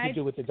nothing to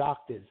do with the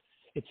doctors.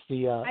 It's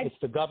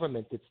the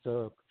government. It's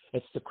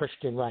the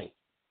Christian right.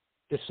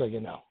 just so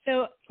you know.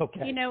 So,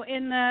 okay. in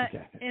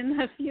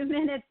the few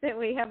minutes that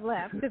we have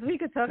left, because we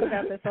could talk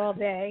about this all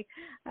day,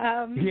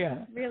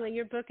 really,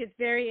 your book is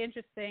very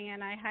interesting,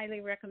 and I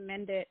highly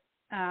recommend it.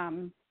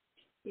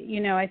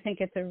 I think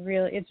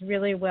it's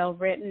really well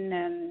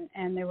written,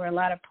 and there were a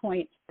lot of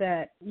points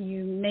that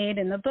you made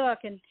in the book,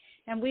 and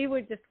we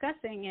were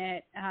discussing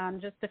it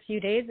just a few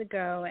days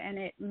ago, and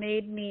it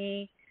made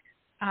me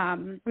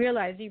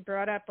realize you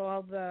brought up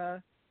all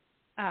the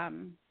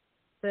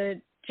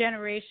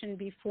generation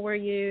before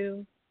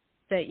you,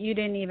 that you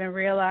didn't even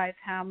realize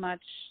how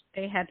much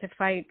they had to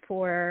fight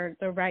for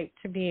the right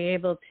to be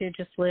able to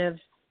just live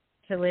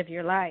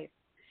your life,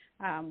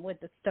 with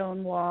the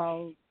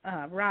Stonewall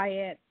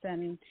riots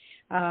and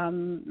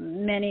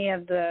many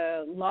of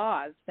the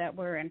laws that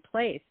were in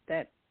place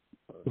that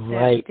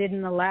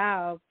didn't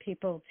allow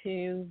people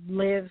to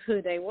live who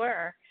they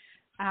were,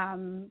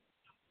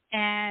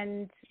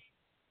 and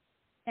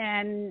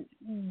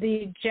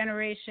the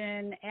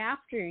generation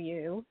after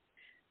you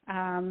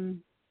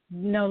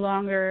no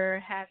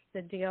longer has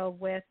to deal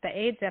with the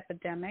AIDS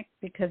epidemic,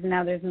 because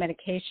now there's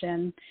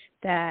medication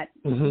that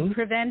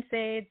prevents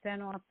AIDS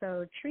and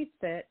also treats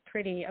it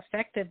pretty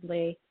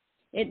effectively.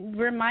 It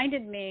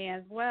reminded me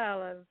as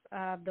well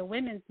of the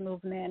women's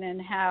movement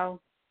and how,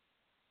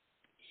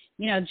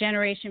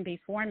 generation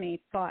before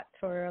me fought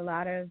for a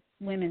lot of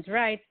women's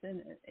rights,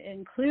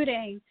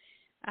 including,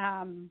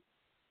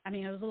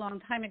 it was a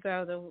long time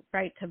ago, the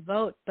right to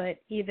vote, but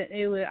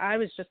I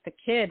was just a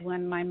kid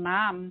when my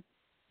mom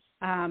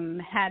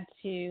had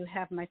to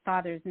have my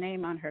father's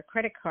name on her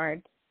credit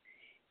cards,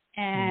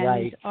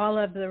 and all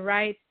of the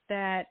rights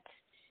that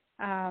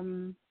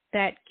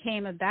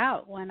came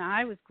about when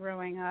I was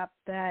growing up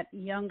that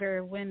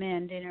younger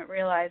women didn't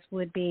realize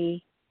would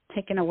be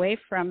taken away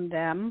from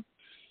them,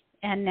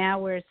 and now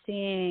we're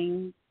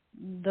seeing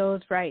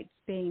those rights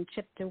being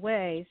chipped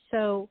away.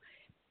 So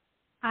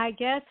I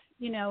guess,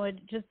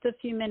 just a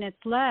few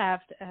minutes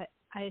left,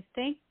 I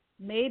think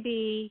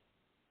maybe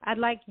I'd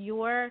like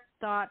your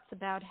thoughts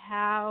about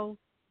how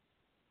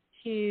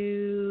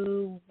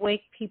to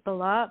wake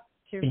people up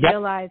to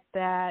realize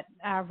that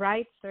our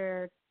rights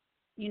are,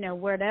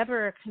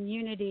 whatever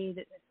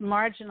community,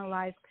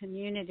 marginalized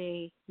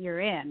community you're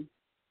in.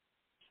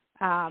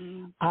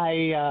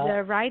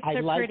 The rights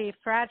are pretty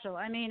fragile.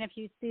 If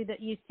you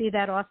see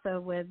that also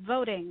with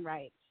voting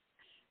rights.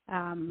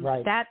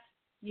 That's,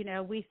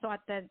 we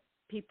thought that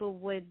people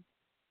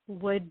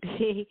would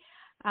be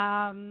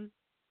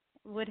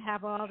would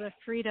have all the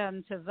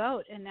freedom to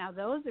vote, and now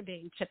those are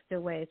being chipped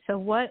away. So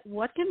what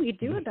can we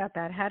do about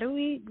that? How do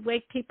we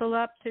wake people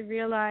up to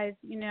realize,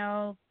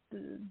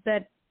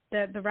 that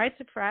the rights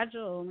are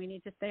fragile and we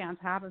need to stay on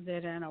top of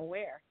it and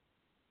aware?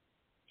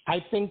 I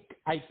think,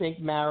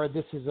 Mara,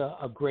 this is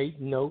a great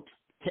note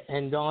to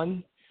end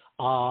on.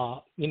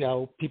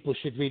 People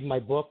should read my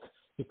book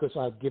because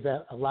I'll give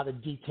a lot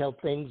of detailed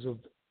things of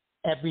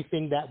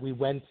everything that we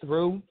went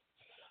through.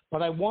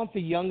 But I want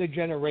the younger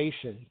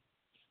generation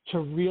to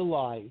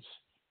realize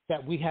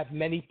that we have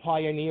many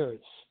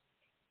pioneers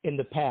in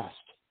the past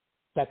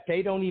that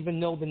they don't even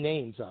know the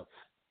names of.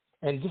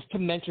 And just to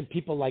mention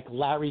people like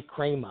Larry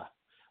Kramer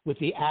with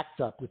the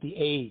ACT UP, with the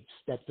AIDS,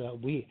 that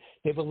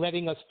they were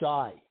letting us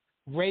die.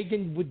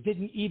 Reagan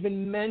didn't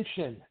even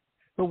mention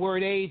the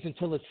word AIDS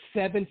until his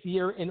 7th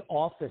year in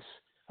office.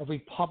 A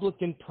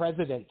Republican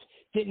president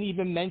didn't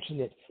even mention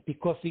it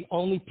because the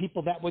only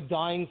people that were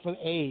dying from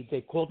AIDS,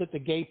 they called it the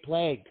gay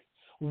plague,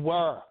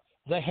 were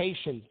the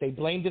Haitians. They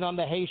blamed it on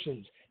the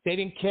Haitians. They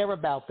didn't care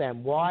about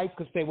them. Why?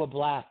 Because they were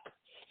black.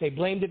 They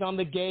blamed it on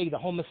the gay, the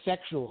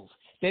homosexuals.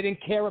 They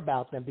didn't care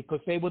about them because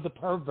they were the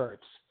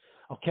perverts.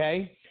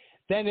 Okay?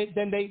 Then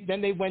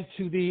they went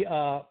to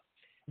the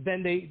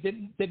then they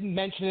didn't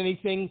mention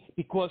anything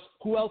because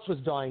who else was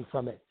dying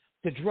from it?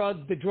 The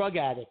drug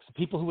addicts, the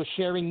people who were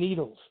sharing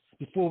needles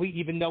before we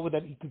even know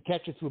that you could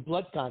catch it through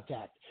blood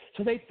contact.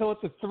 So they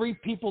thought the three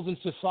peoples in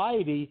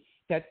society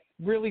that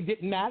really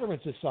didn't matter in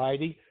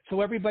society,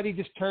 so everybody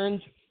just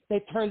turned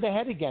their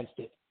head against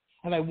it.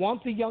 And I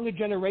want the younger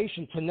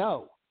generation to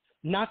know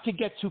not to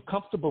get too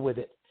comfortable with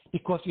it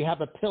because you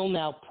have a pill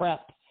now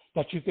PrEP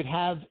that you could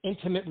have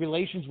intimate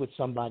relations with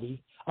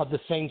somebody of the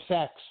same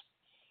sex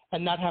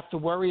and not have to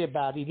worry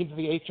about it, even if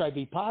the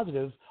HIV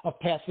positive, of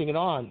passing it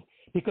on.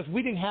 Because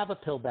we didn't have a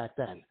pill back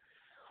then.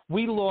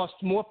 We lost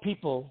more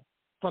people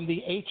from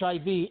the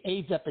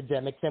HIV/AIDS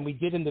epidemic than we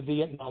did in the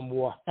Vietnam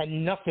War,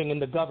 and nothing in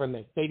the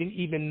government. They didn't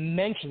even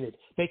mention it.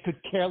 They could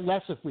care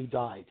less if we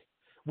died.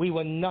 We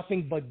were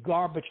nothing but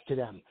garbage to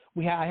them.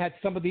 I had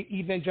some of the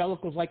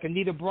evangelicals like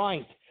Anita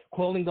Bryant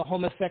calling the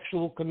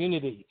homosexual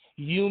community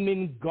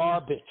human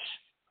garbage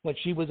when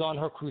she was on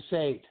her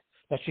crusade,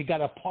 that she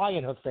got a pie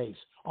in her face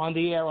on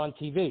the air on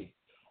TV.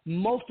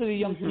 Most of the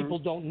young people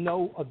don't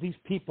know of these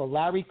people.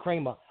 Larry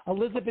Kramer,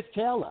 Elizabeth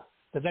Taylor.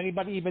 Does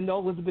anybody even know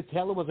Elizabeth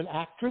Taylor was an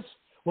actress?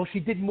 Well, she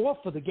did more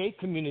for the gay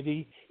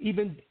community,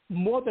 even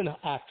more than an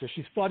actress.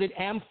 She started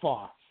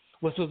AMFAR,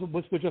 was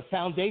a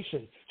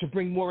foundation to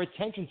bring more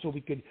attention so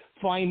we could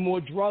find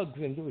more drugs.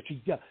 And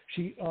she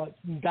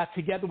got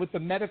together with the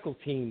medical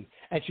team,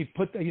 and she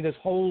put this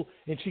whole,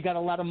 and she got a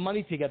lot of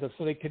money together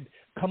so they could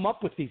come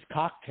up with these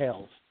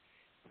cocktails.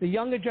 The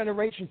younger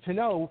generation, to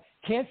know,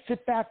 can't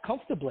sit back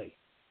comfortably.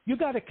 You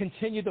got to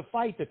continue the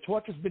fight. The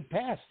torch has been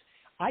passed.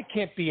 I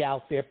can't be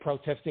out there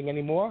protesting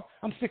anymore.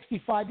 I'm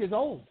 65 years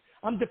old.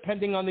 I'm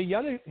depending on the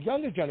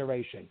younger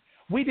generation.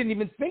 We didn't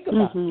even think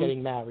about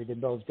getting married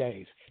in those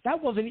days.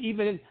 That wasn't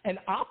even an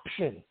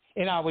option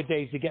in our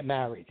days to get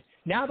married.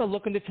 Now they're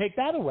looking to take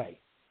that away.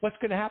 What's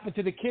going to happen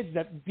to the kids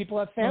that people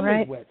have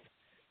families with?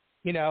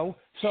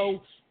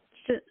 So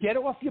get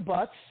off your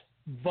butts,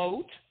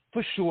 vote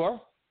for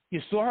sure.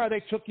 You saw how they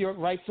took your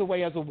rights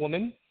away as a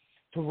woman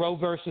to Roe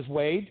versus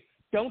Wade.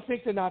 Don't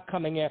think they're not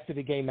coming after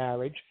the gay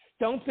marriage.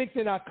 Don't think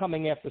they're not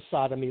coming after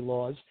sodomy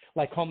laws,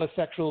 like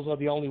homosexuals are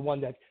the only one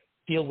that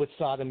deal with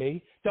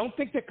sodomy. Don't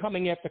think they're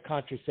coming after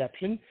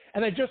contraception.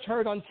 And I just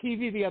heard on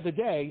TV the other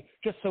day,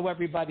 just so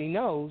everybody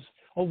knows,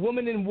 a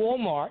woman in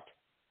Walmart,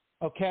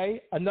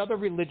 another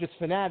religious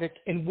fanatic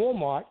in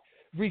Walmart,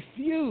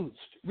 refused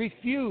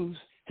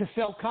to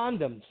sell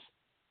condoms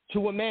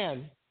to a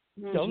man.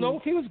 Don't know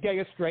if he was gay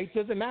or straight,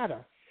 doesn't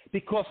matter,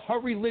 because her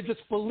religious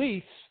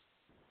beliefs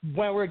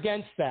were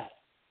against that.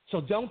 So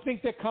don't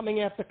think they're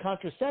coming after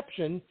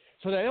contraception.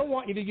 So they don't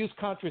want you to use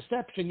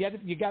contraception. Yet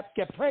if you get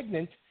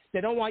pregnant, they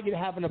don't want you to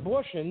have an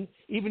abortion,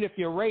 even if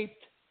you're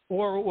raped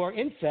or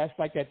incest,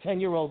 like that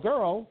 10-year-old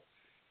girl.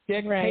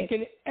 They're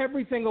taking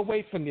everything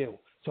away from you.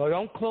 So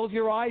don't close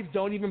your eyes.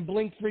 Don't even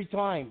blink 3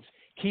 times.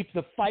 Keep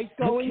the fight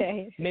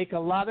going. Make a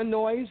lot of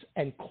noise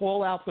and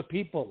call out the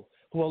people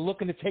who are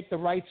looking to take the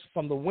rights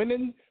from the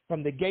women,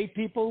 from the gay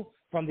people,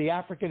 from the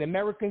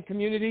African-American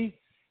community.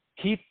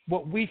 Keep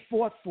what we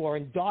fought for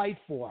and died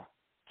for.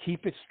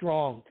 Keep it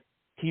strong.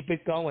 Keep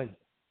it going.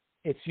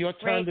 It's your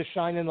turn to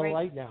shine in the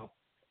light now.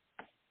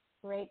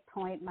 Great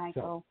point,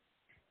 Michael.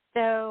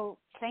 So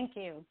thank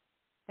you.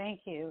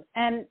 Thank you.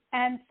 And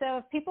so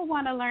if people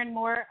want to learn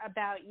more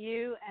about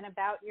you and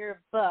about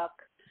your book,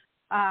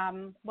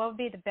 what would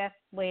be the best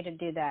way to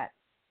do that?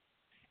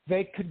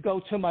 They could go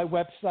to my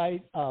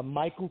website,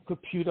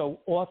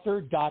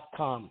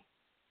 michaelcaputoauthor.com.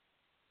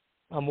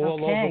 I'm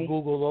all over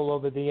Google, all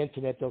over the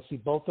internet. They'll see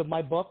both of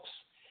my books,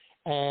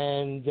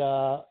 and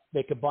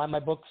they could buy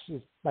my books,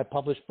 my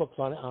published books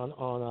on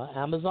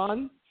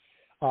Amazon.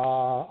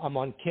 I'm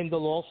on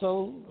Kindle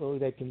also.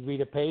 They can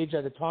read a page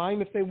at a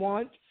time if they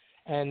want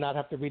and not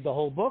have to read the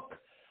whole book.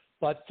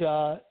 But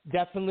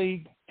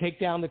definitely take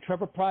down the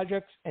Trevor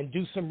Projects and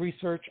do some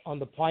research on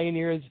the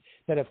pioneers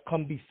that have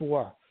come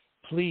before.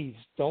 Please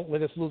don't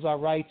let us lose our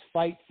rights.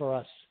 Fight for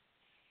us.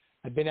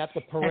 I've been at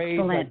the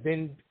parade. I've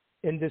been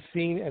in this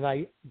scene, and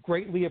I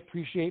greatly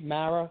appreciate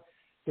Mara,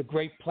 the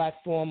great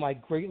platform. I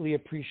greatly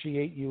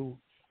appreciate you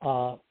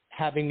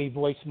having me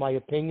voice my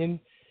opinion,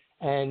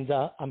 and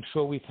I'm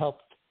sure we've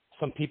helped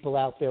some people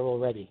out there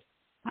already.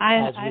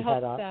 I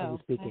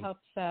hope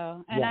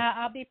so. And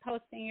I'll be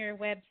posting your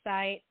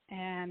website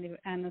and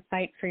the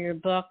site for your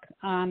book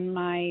on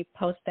my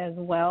post as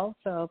well,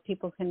 so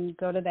people can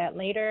go to that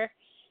later,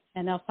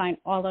 and they'll find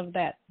all of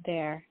that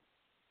there.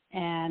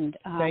 And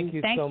thank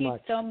you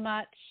so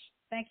much.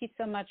 Thank you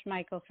so much,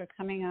 Michael, for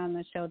coming on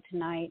the show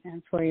tonight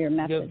and for your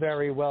message. You're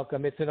very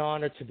welcome. It's an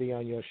honor to be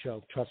on your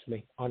show. Trust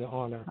me, an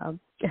honor.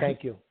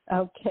 Thank you.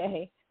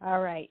 Okay.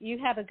 All right. You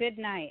have a good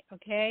night,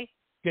 okay?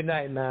 Good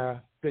night,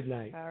 Mara. Good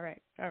night. All right.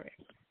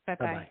 Bye-bye.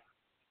 Bye-bye.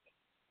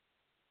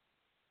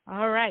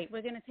 All right.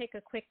 We're going to take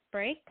a quick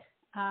break.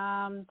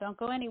 Don't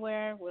go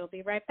anywhere. We'll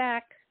be right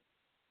back.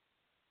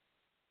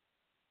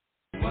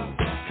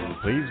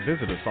 Please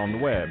visit us on the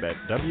web at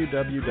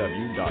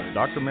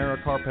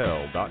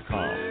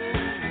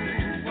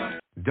www.drmaracarpel.com.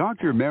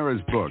 Dr.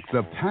 Mara's book,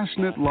 The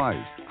Passionate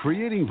Life,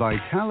 Creating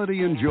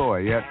Vitality and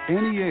Joy at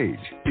Any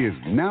Age, is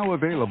now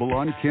available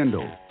on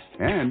Kindle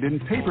and in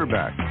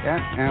paperback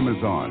at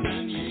Amazon.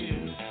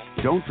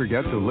 Don't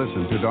forget to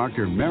listen to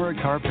Dr. Mara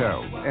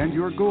Carpel and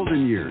Your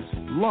Golden Years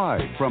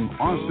live from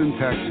Austin,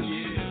 Texas,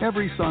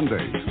 every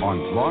Sunday on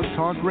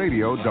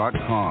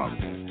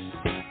blogtalkradio.com.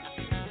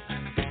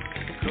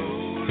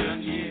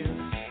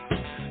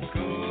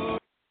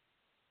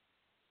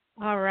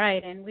 All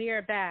right, and we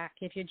are back.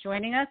 If you're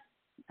joining us,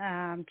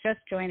 just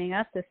joining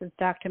us, this is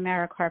Dr.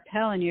 Mara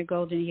Carpel and Your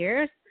Golden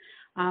Years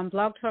on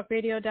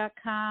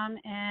blogtalkradio.com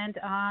and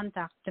on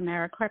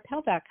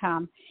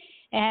drmaracarpel.com.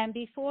 And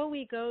before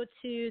we go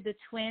to the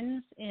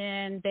twins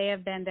in Bay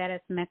of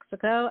Banderas,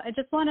 Mexico, I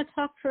just want to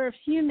talk for a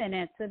few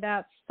minutes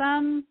about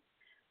some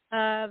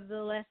of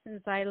the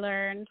lessons I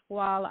learned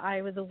while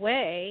I was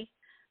away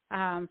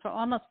for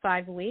almost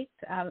 5 weeks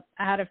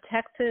out of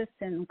Texas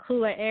in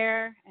cooler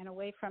air and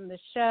away from the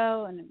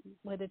show and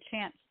with a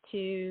chance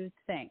to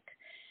think.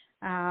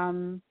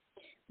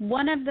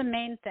 One of the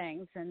main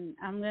things, and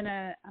I'm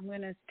gonna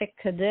stick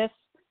to this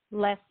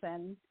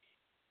lesson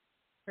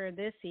for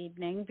this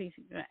evening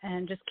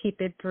and just keep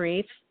it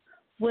brief,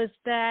 was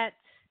that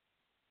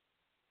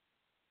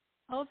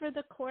over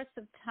the course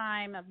of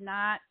time of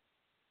not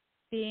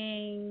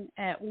being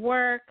at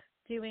work,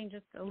 doing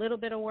just a little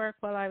bit of work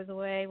while I was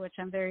away, which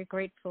I'm very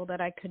grateful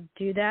that I could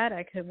do that.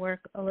 I could work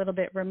a little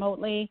bit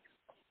remotely,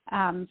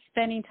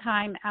 spending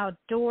time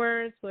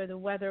outdoors where the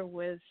weather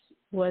was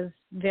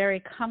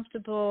very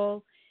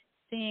comfortable,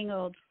 seeing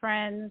old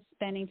friends,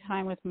 spending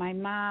time with my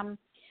mom.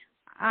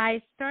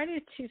 I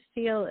started to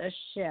feel a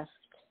shift.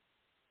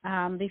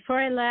 Before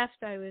I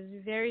left, I was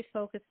very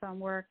focused on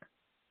work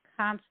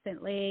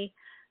constantly.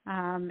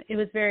 It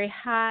was very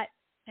hot,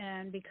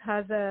 and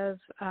because of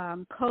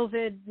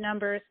COVID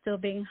numbers still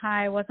being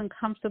high, I wasn't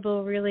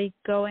comfortable really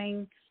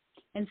going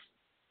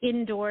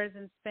indoors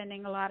and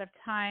spending a lot of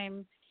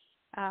time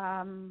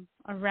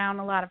around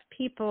a lot of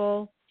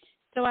people.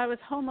 So I was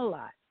home a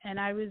lot, and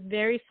I was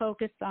very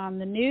focused on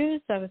the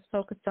news. I was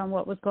focused on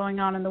what was going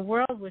on in the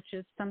world, which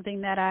is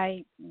something that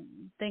I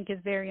think is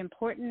very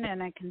important,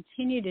 and I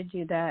continue to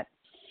do that.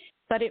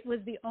 But it was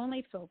the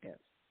only focus.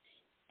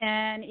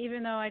 And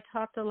even though I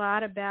talked a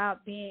lot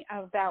about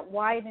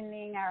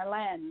widening our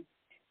lens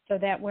so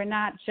that we're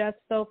not just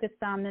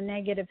focused on the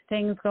negative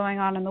things going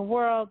on in the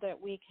world,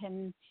 that we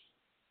can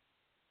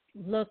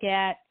look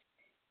at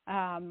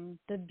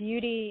the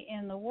beauty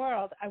in the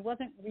world, I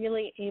wasn't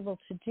really able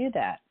to do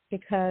that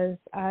because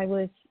I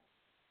was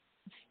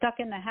stuck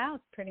in the house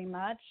pretty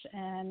much,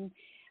 and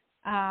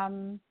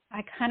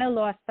I kind of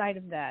lost sight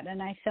of that,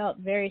 and I felt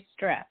very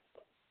stressed.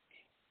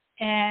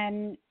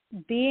 And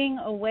being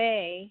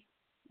away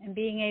and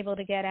being able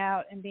to get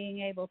out and being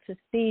able to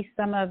see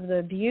some of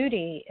the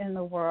beauty in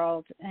the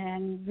world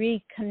and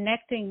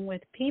reconnecting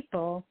with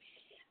people,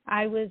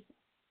 I was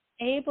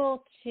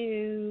able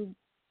to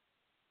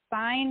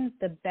find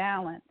the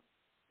balance,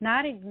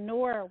 not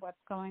ignore what's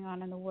going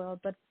on in the world,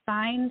 but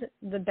find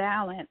the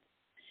balance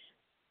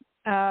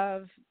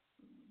of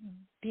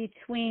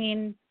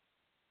between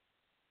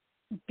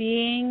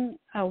being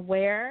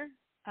aware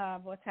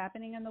of what's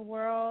happening in the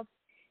world,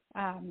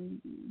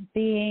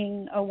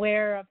 being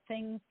aware of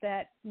things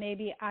that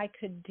maybe I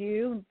could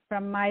do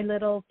from my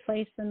little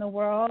place in the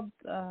world,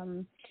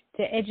 to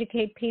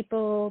educate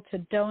people, to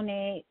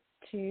donate,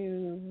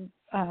 to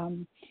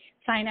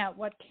find out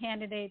what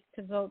candidates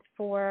to vote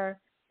for,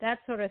 that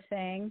sort of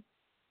thing,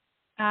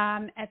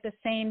 at the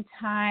same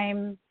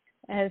time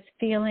as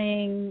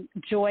feeling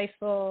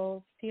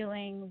joyful,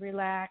 feeling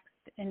relaxed,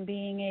 and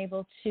being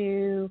able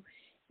to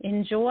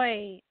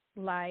enjoy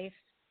life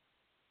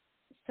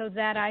so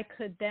that I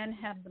could then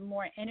have the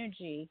more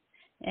energy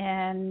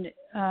and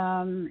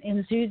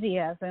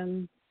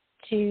enthusiasm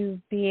to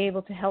be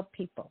able to help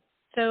people.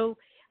 So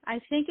I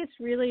think it's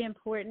really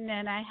important,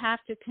 and I have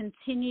to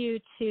continue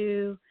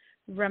to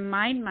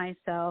remind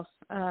myself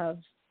of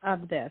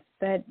this,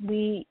 that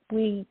we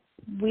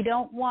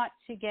don't want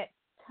to get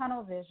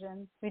tunnel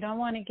vision. We don't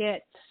want to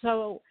get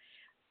so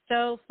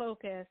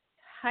focused,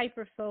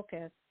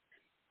 hyper-focused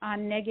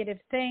on negative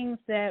things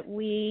that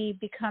we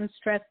become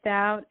stressed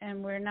out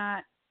and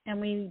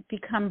we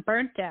become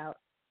burnt out,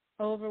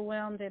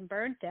 overwhelmed and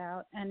burnt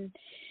out, and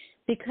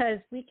because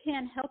we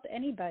can't help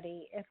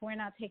anybody if we're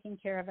not taking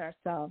care of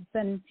ourselves.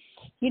 And,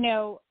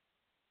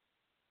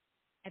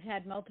 I've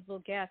had multiple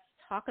guests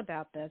talk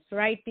about this.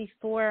 Right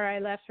before I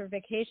left for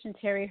vacation,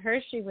 Terry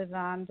Hershey was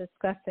on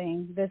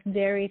discussing this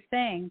very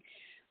thing.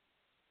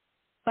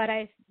 But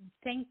I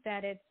think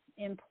that it's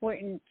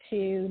important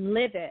to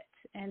live it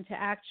and to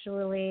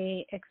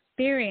actually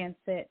experience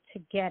it to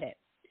get it.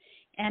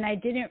 And I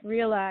didn't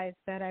realize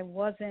that I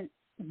wasn't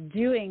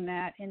doing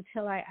that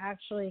until I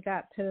actually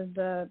got to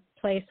the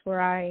place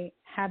where I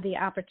had the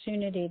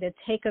opportunity to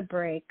take a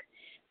break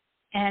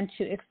and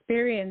to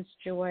experience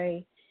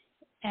joy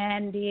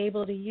and be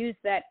able to use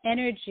that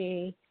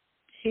energy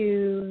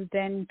to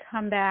then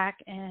come back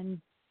and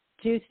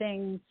do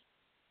things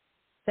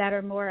that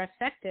are more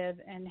effective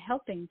in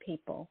helping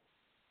people.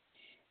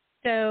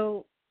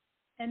 So,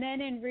 and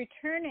then in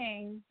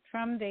returning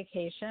from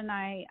vacation,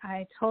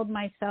 I told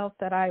myself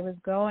that I was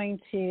going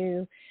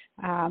to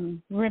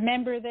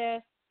remember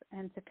this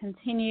and to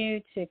continue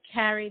to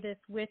carry this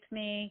with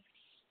me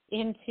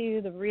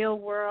into the real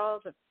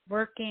world of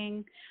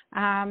working,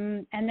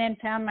 and then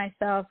found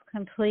myself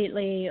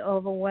completely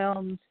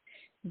overwhelmed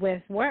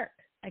with work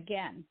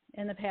again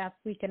in the past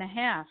week and a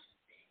half,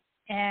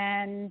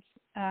 and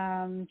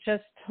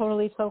just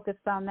totally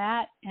focused on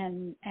that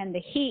and the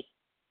heat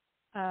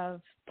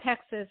of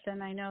Texas,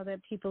 and I know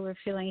that people are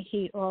feeling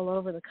heat all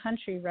over the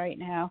country right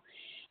now,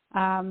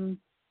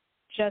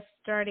 just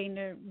starting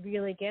to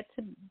really get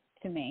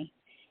to me.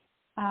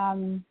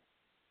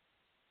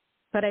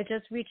 But I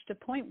just reached a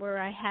point where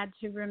I had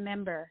to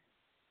remember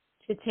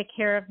to take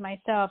care of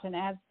myself, and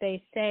as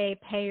they say,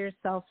 pay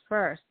yourself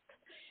first.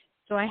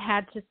 So I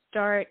had to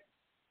start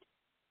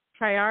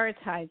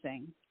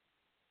prioritizing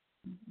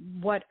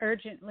what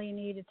urgently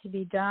needed to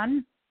be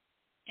done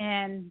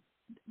and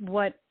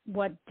what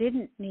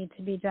didn't need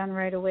to be done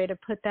right away, to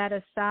put that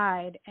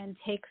aside and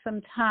take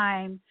some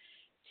time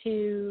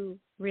to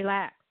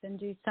relax and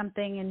do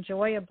something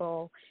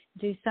enjoyable,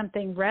 do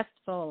something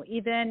restful,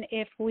 even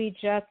if we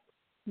just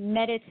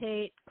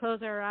meditate,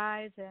 close our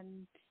eyes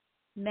and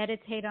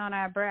meditate on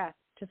our breath,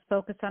 just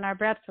focus on our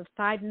breath for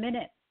 5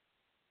 minutes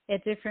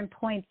at different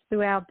points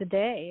throughout the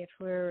day.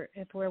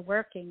 If we're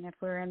working, if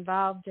we're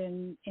involved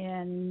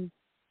in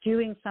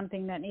doing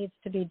something that needs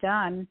to be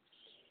done,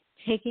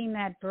 taking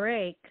that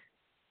break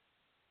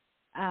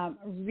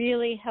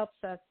really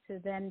helps us to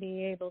then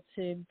be able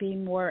to be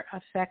more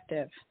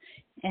effective.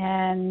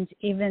 And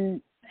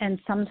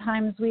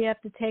sometimes we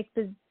have to take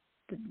the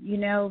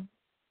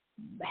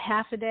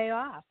half a day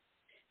off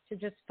to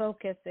just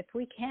focus if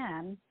we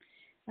can.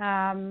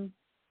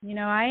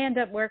 I end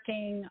up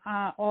working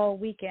all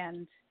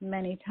weekend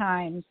many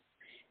times.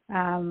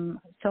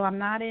 So I'm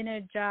not in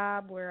a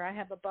job where I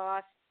have a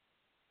boss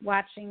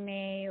watching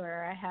me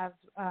or I have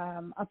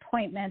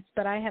appointments,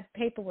 but I have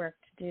paperwork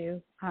to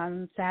do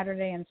on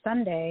Saturday and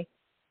Sunday.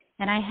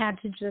 And I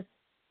had to just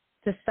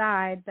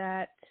decide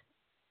that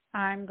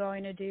I'm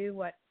going to do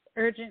what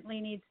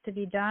urgently needs to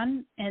be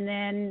done and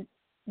then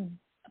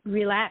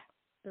relax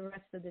the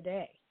rest of the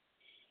day.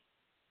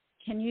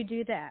 Can you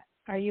do that?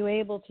 Are you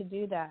able to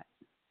do that?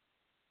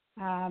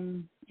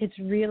 It's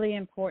really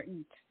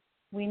important.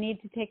 We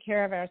need to take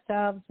care of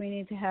ourselves. We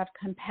need to have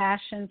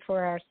compassion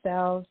for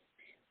ourselves.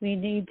 We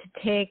need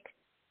to take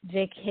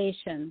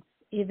vacations,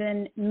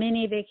 even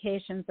mini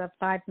vacations of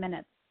 5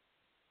 minutes,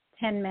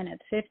 10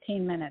 minutes,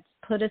 15 minutes.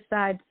 Put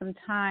aside some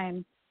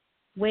time.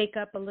 Wake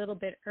up a little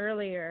bit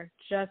earlier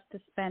just to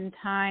spend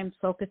time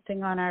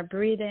focusing on our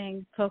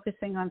breathing,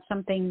 focusing on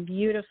something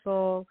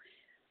beautiful,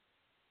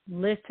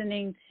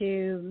 listening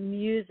to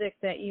music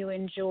that you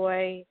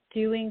enjoy,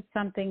 doing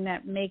something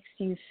that makes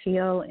you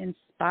feel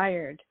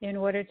inspired in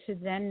order to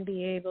then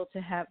be able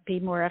to be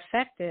more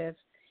effective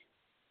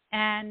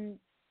and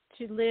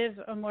to live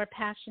a more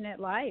passionate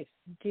life,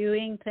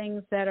 doing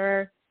things that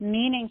are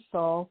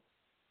meaningful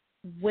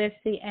with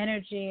the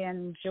energy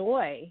and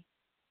joy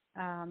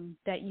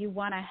that you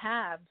want to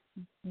have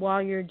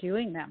while you're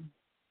doing them.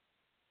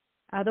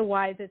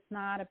 Otherwise, it's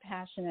not a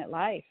passionate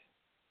life.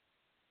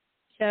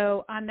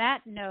 So on that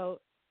note,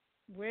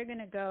 we're going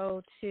to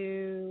go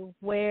to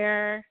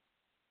where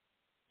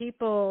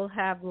people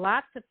have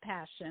lots of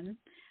passion,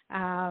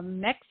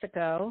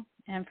 Mexico.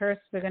 And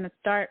first, we're going to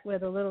start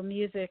with a little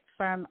music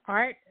from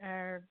Art,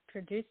 our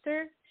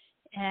producer,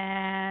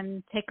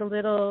 and take a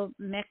little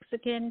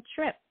Mexican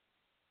trip.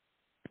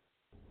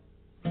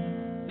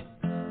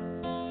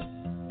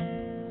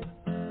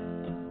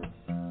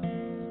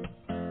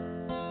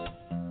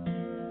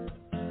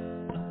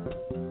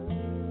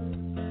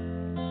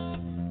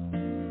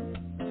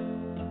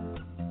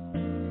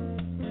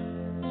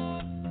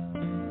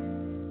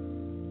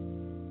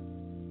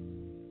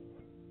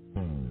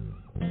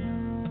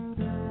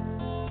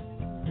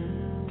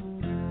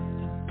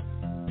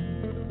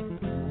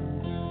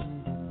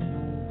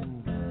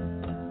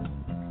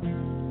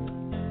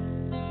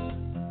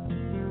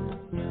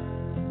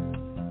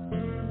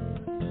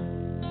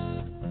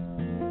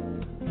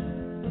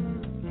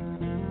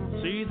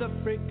 The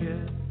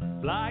frigate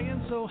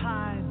flying so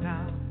high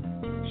now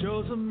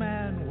shows a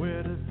man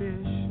where to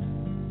fish.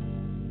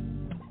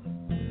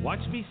 Watch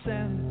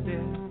Vicente,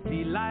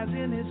 he lies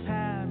in his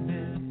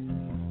hammock,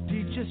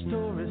 teaches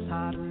tourists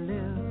how to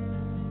live,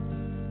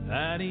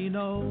 and he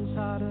knows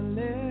how to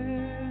live.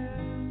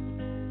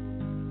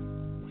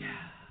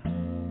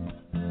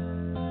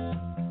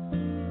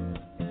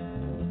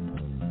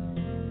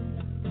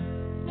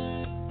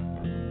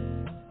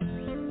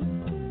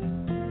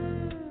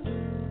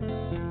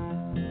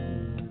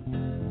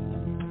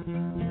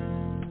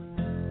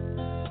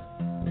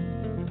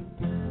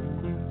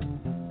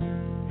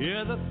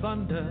 Hear the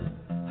thunder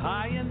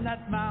high in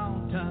that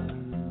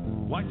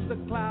mountain. Watch the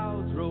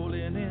clouds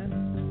rolling in.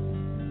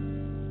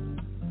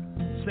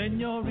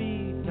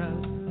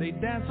 Señoritas, they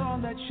dance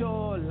on that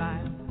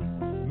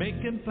shoreline,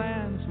 making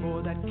plans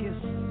for that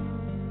kiss.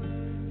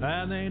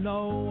 And they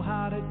know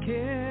how to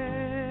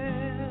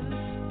kiss.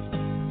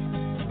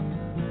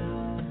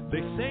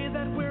 They say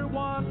that we're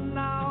 1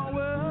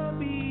 hour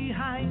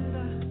behind,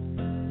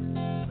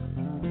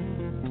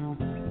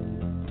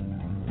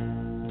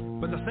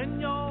 but the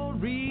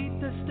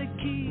señoritas, they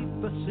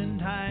keep us in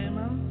time.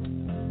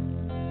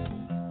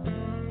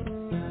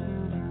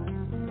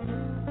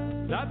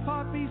 That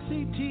pop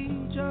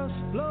ECT just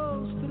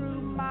flows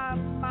through my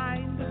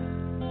mind.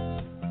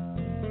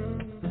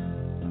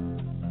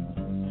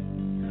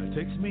 It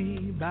takes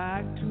me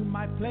back to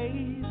my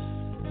place,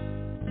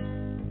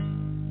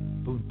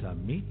 Punta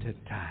Mita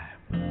time.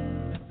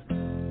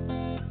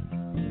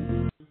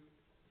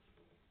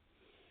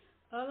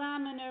 Hola,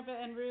 Minerva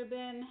and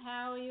Ruben.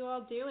 How are you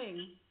all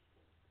doing?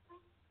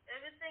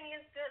 Everything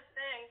is good,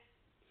 thanks.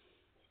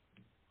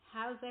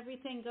 How's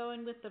everything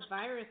going with the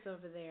virus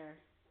over there?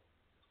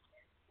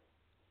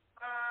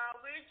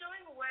 We're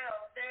doing well.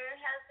 There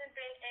hasn't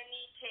been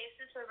any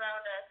cases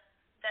around us.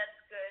 That's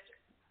good.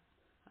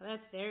 Oh,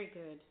 that's very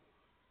good.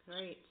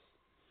 Great.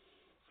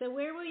 So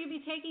where will you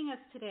be taking us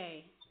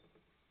today?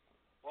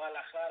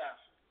 Guadalajara.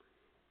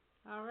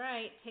 All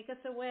right. Take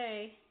us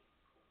away.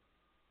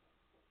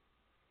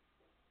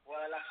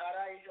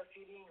 Guadalajara is a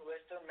city in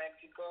western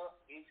Mexico.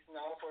 It's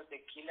known for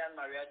tequila and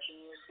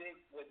mariachi music,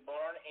 was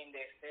born in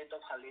the state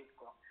of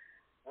Jalisco.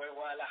 where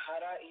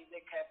Guadalajara is the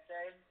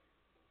capital.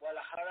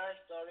 Guadalajara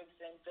Historic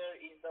Center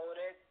is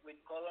dotted with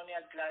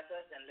colonial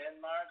plazas and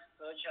landmarks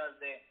such as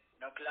the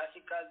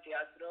Neoclassical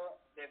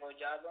Teatro de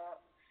Gollado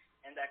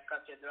and the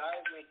Cathedral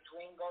with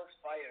twin gold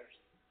spires.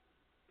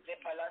 The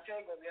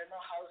Palacio del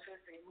Gobierno houses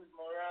famous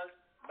murals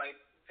by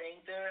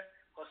painter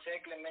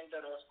José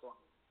Clemente Orozco.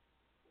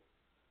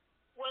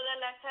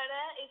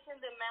 Guadalajara is in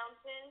the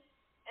mountains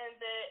and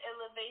the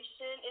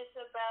elevation is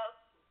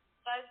about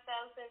 5,000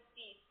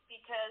 feet.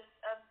 Because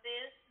of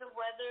this, the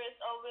weather is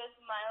always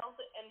mild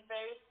and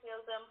very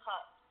seldom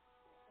hot.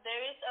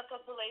 There is a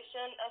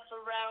population of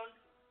around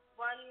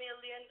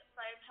 1,500,000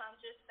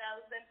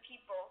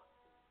 people.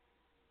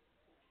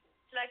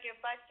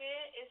 Tlaquepaque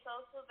is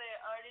also the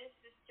artist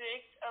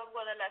district of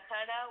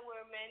Guadalajara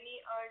where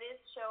many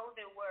artists show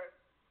their work.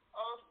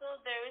 Also,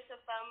 there is a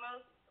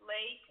famous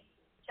lake,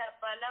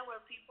 Chapala,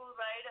 where people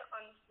ride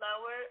on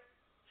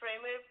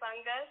flower-framed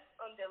pangas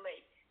on the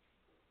lake.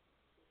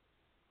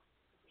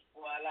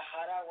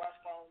 Guadalajara was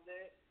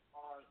founded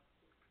on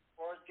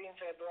 14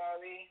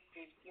 February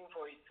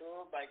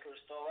 1542 by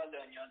Cristóbal de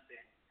Oñate,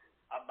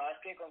 a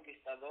Basque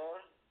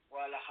conquistador.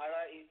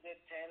 Guadalajara is the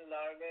 10th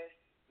largest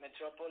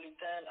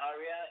metropolitan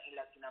area in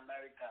Latin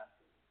America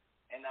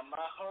and a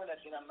major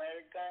Latin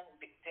American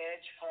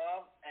tech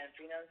hub and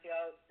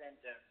financial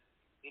center.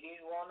 It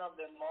is one of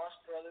the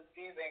most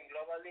productive and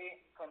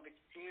globally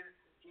competitive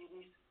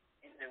cities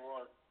in the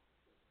world.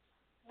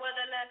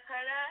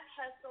 Guadalajara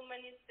has so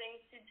many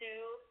things to do,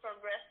 from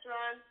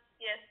restaurants,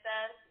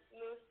 fiestas,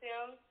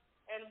 museums,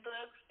 and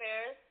book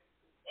fairs,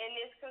 and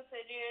is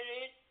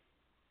considered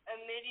a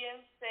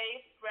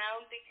medium-safe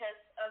ground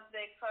because of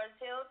the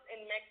cartels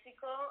in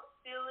Mexico.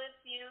 Still, if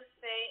you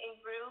stay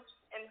in groups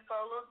and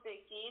follow the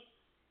guides,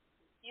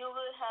 you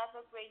will have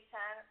a great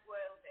time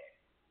while there.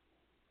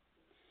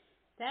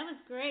 That was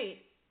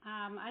great.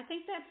 I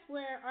think that's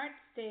where Art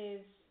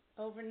stays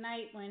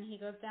overnight when he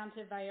goes down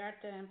to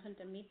Vallarta and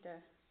Punta Mita.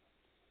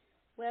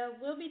 Well,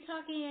 we'll be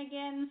talking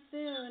again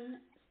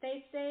soon.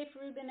 Stay safe,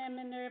 Ruben and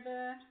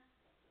Minerva.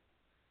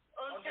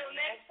 Until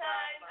next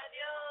time,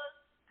 adios.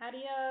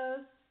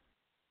 Adios.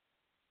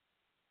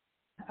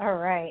 All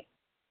right.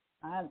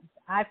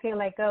 I feel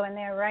like going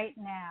there right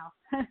now.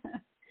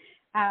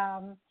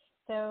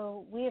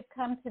 So we have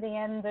come to the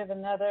end of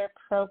another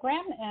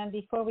program, and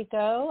before we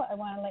go, I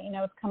want to let you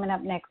know what's coming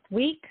up next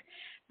week.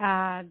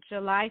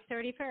 July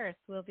 31st,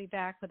 we'll be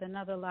back with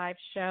another live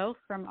show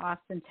from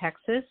Austin,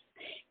 Texas,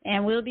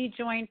 and we'll be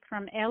joined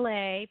from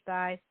LA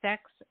by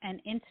sex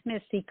and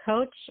intimacy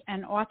coach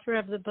and author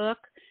of the book,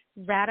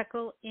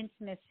 Radical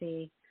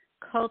Intimacy,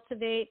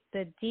 Cultivate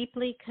the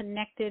Deeply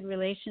Connected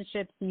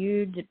Relationships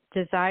You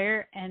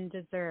Desire and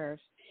Deserve,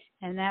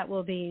 and that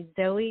will be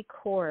Zoe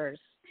Coors.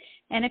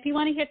 And if you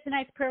want to hear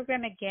tonight's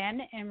program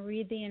again and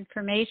read the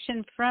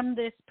information from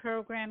this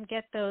program,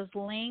 get those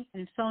links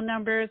and phone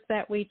numbers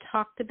that we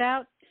talked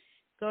about,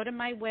 go to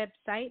my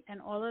website,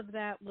 and all of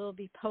that will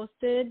be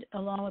posted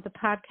along with the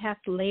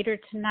podcast later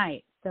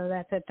tonight. So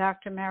that's at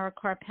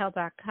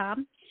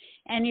drmarakarpel.com.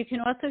 And you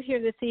can also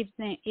hear this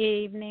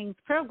evening's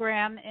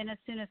program in as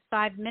soon as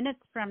 5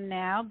 minutes from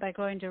now by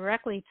going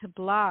directly to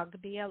blog,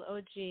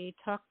 BLOG,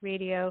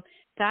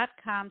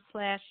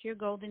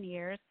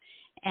 talkradio.com/yourgoldenyears.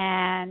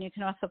 And you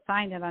can also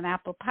find it on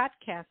Apple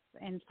Podcasts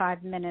in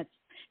 5 minutes.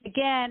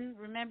 Again,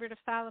 remember to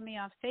follow me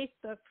on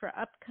Facebook for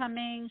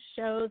upcoming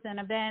shows and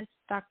events.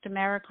 Dr.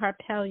 Mara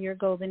Karpel, Your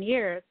Golden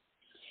Years.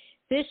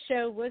 This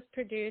show was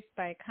produced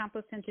by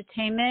Accomplice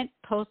Entertainment,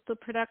 Postal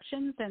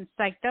Productions, and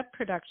Psyched Up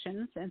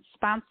Productions, and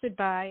sponsored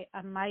by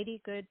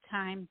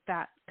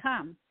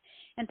AmightyGoodTime.com.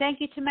 And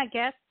thank you to my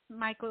guests,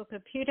 Michael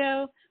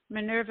Caputo,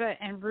 Minerva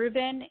and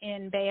Ruben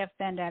in Bay of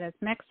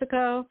Banderas,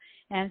 Mexico.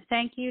 And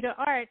thank you to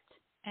Art.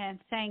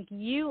 And thank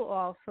you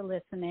all for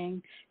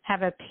listening.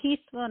 Have a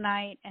peaceful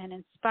night and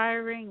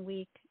inspiring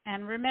week.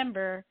 And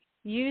remember,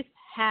 youth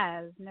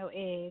has no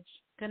age.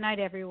 Good night,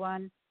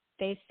 everyone.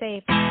 Stay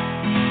safe.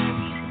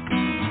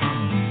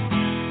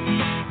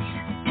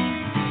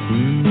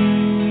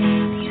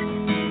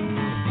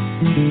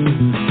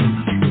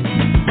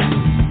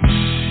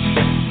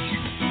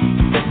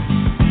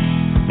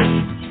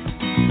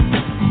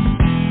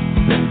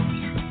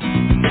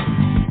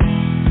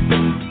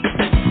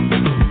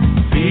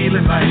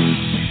 Feeling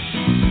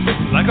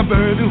like a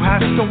bird who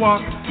has to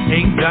walk,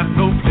 ain't got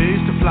no place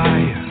to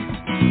fly.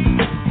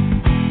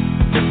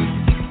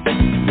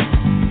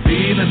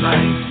 Feeling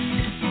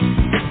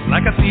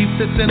like a thief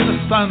that's in the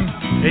sun,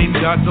 ain't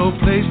got no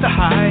place to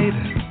hide.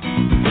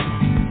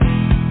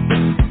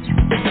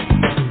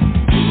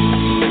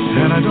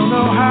 And I don't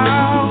know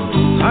how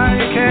I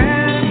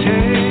can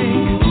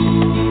take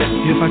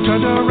if I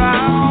turned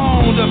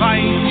around to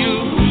find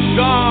you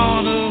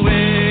gone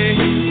away.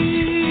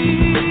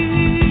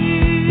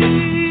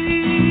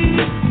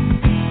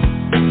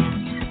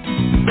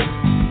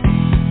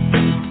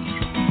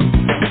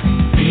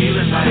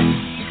 Feeling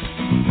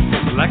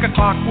like a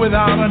clock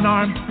without an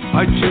arm,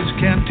 I just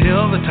can't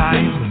tell the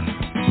time.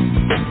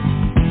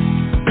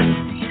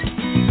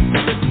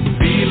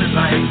 Feeling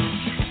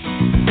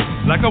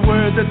like a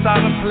word that's out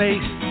of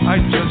place, I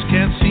just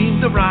can't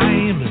seem to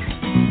rhyme.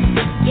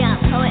 Yeah,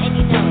 poet, and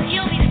you know it.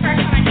 You'll be the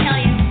first one to tell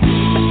you.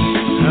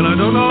 And I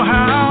don't know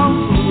how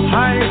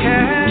I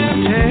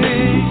can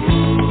take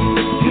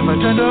if I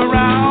turned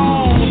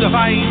around to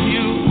find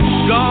you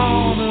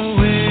gone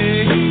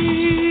away.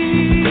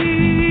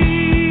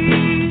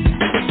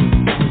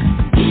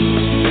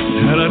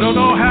 And I don't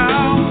know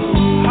how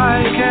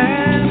I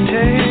can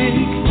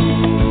take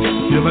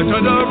if I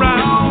turned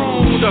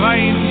around to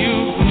find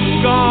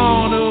you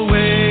gone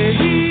away.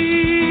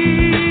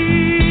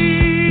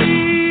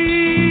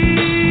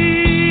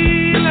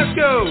 Let's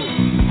go.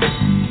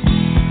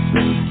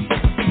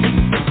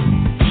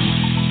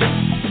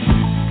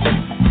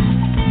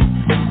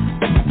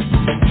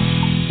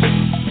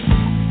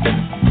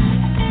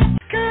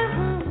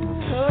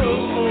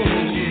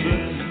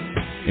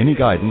 Any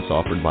guidance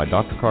offered by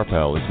Dr.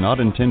 Carpel is not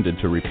intended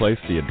to replace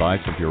the advice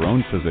of your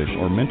own physician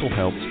or mental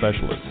health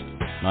specialist.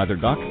 Neither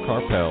Dr.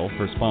 Carpel,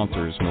 her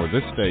sponsors, nor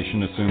this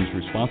station assumes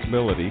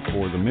responsibility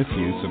for the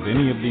misuse of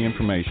any of the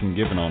information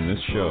given on this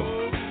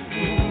show.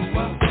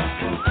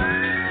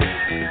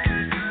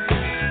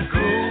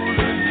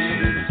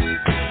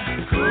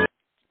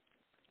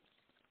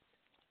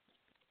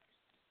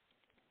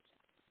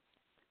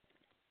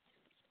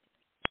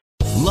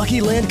 Lucky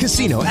Land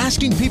Casino,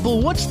 asking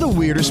people, what's the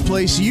weirdest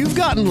place you've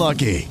gotten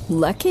lucky?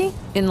 Lucky?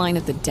 In line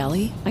at the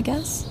deli, I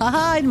guess?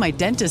 Aha, in my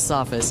dentist's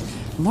office.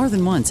 More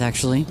than once,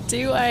 actually.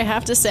 Do I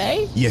have to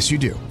say? Yes, you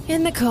do.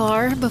 In the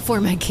car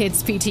before my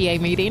kids' PTA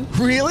meeting.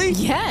 Really?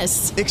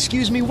 Yes.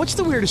 Excuse me, what's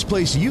the weirdest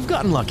place you've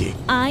gotten lucky?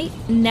 I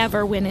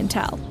never win and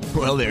tell.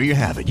 Well, there you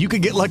have it. You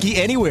can get lucky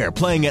anywhere,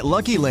 playing at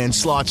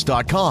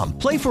LuckyLandSlots.com.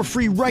 Play for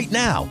free right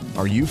now.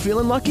 Are you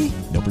feeling lucky?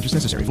 No purchase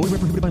necessary. Void where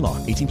prohibited by law.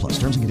 18+.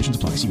 Terms and conditions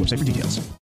apply. See website for details.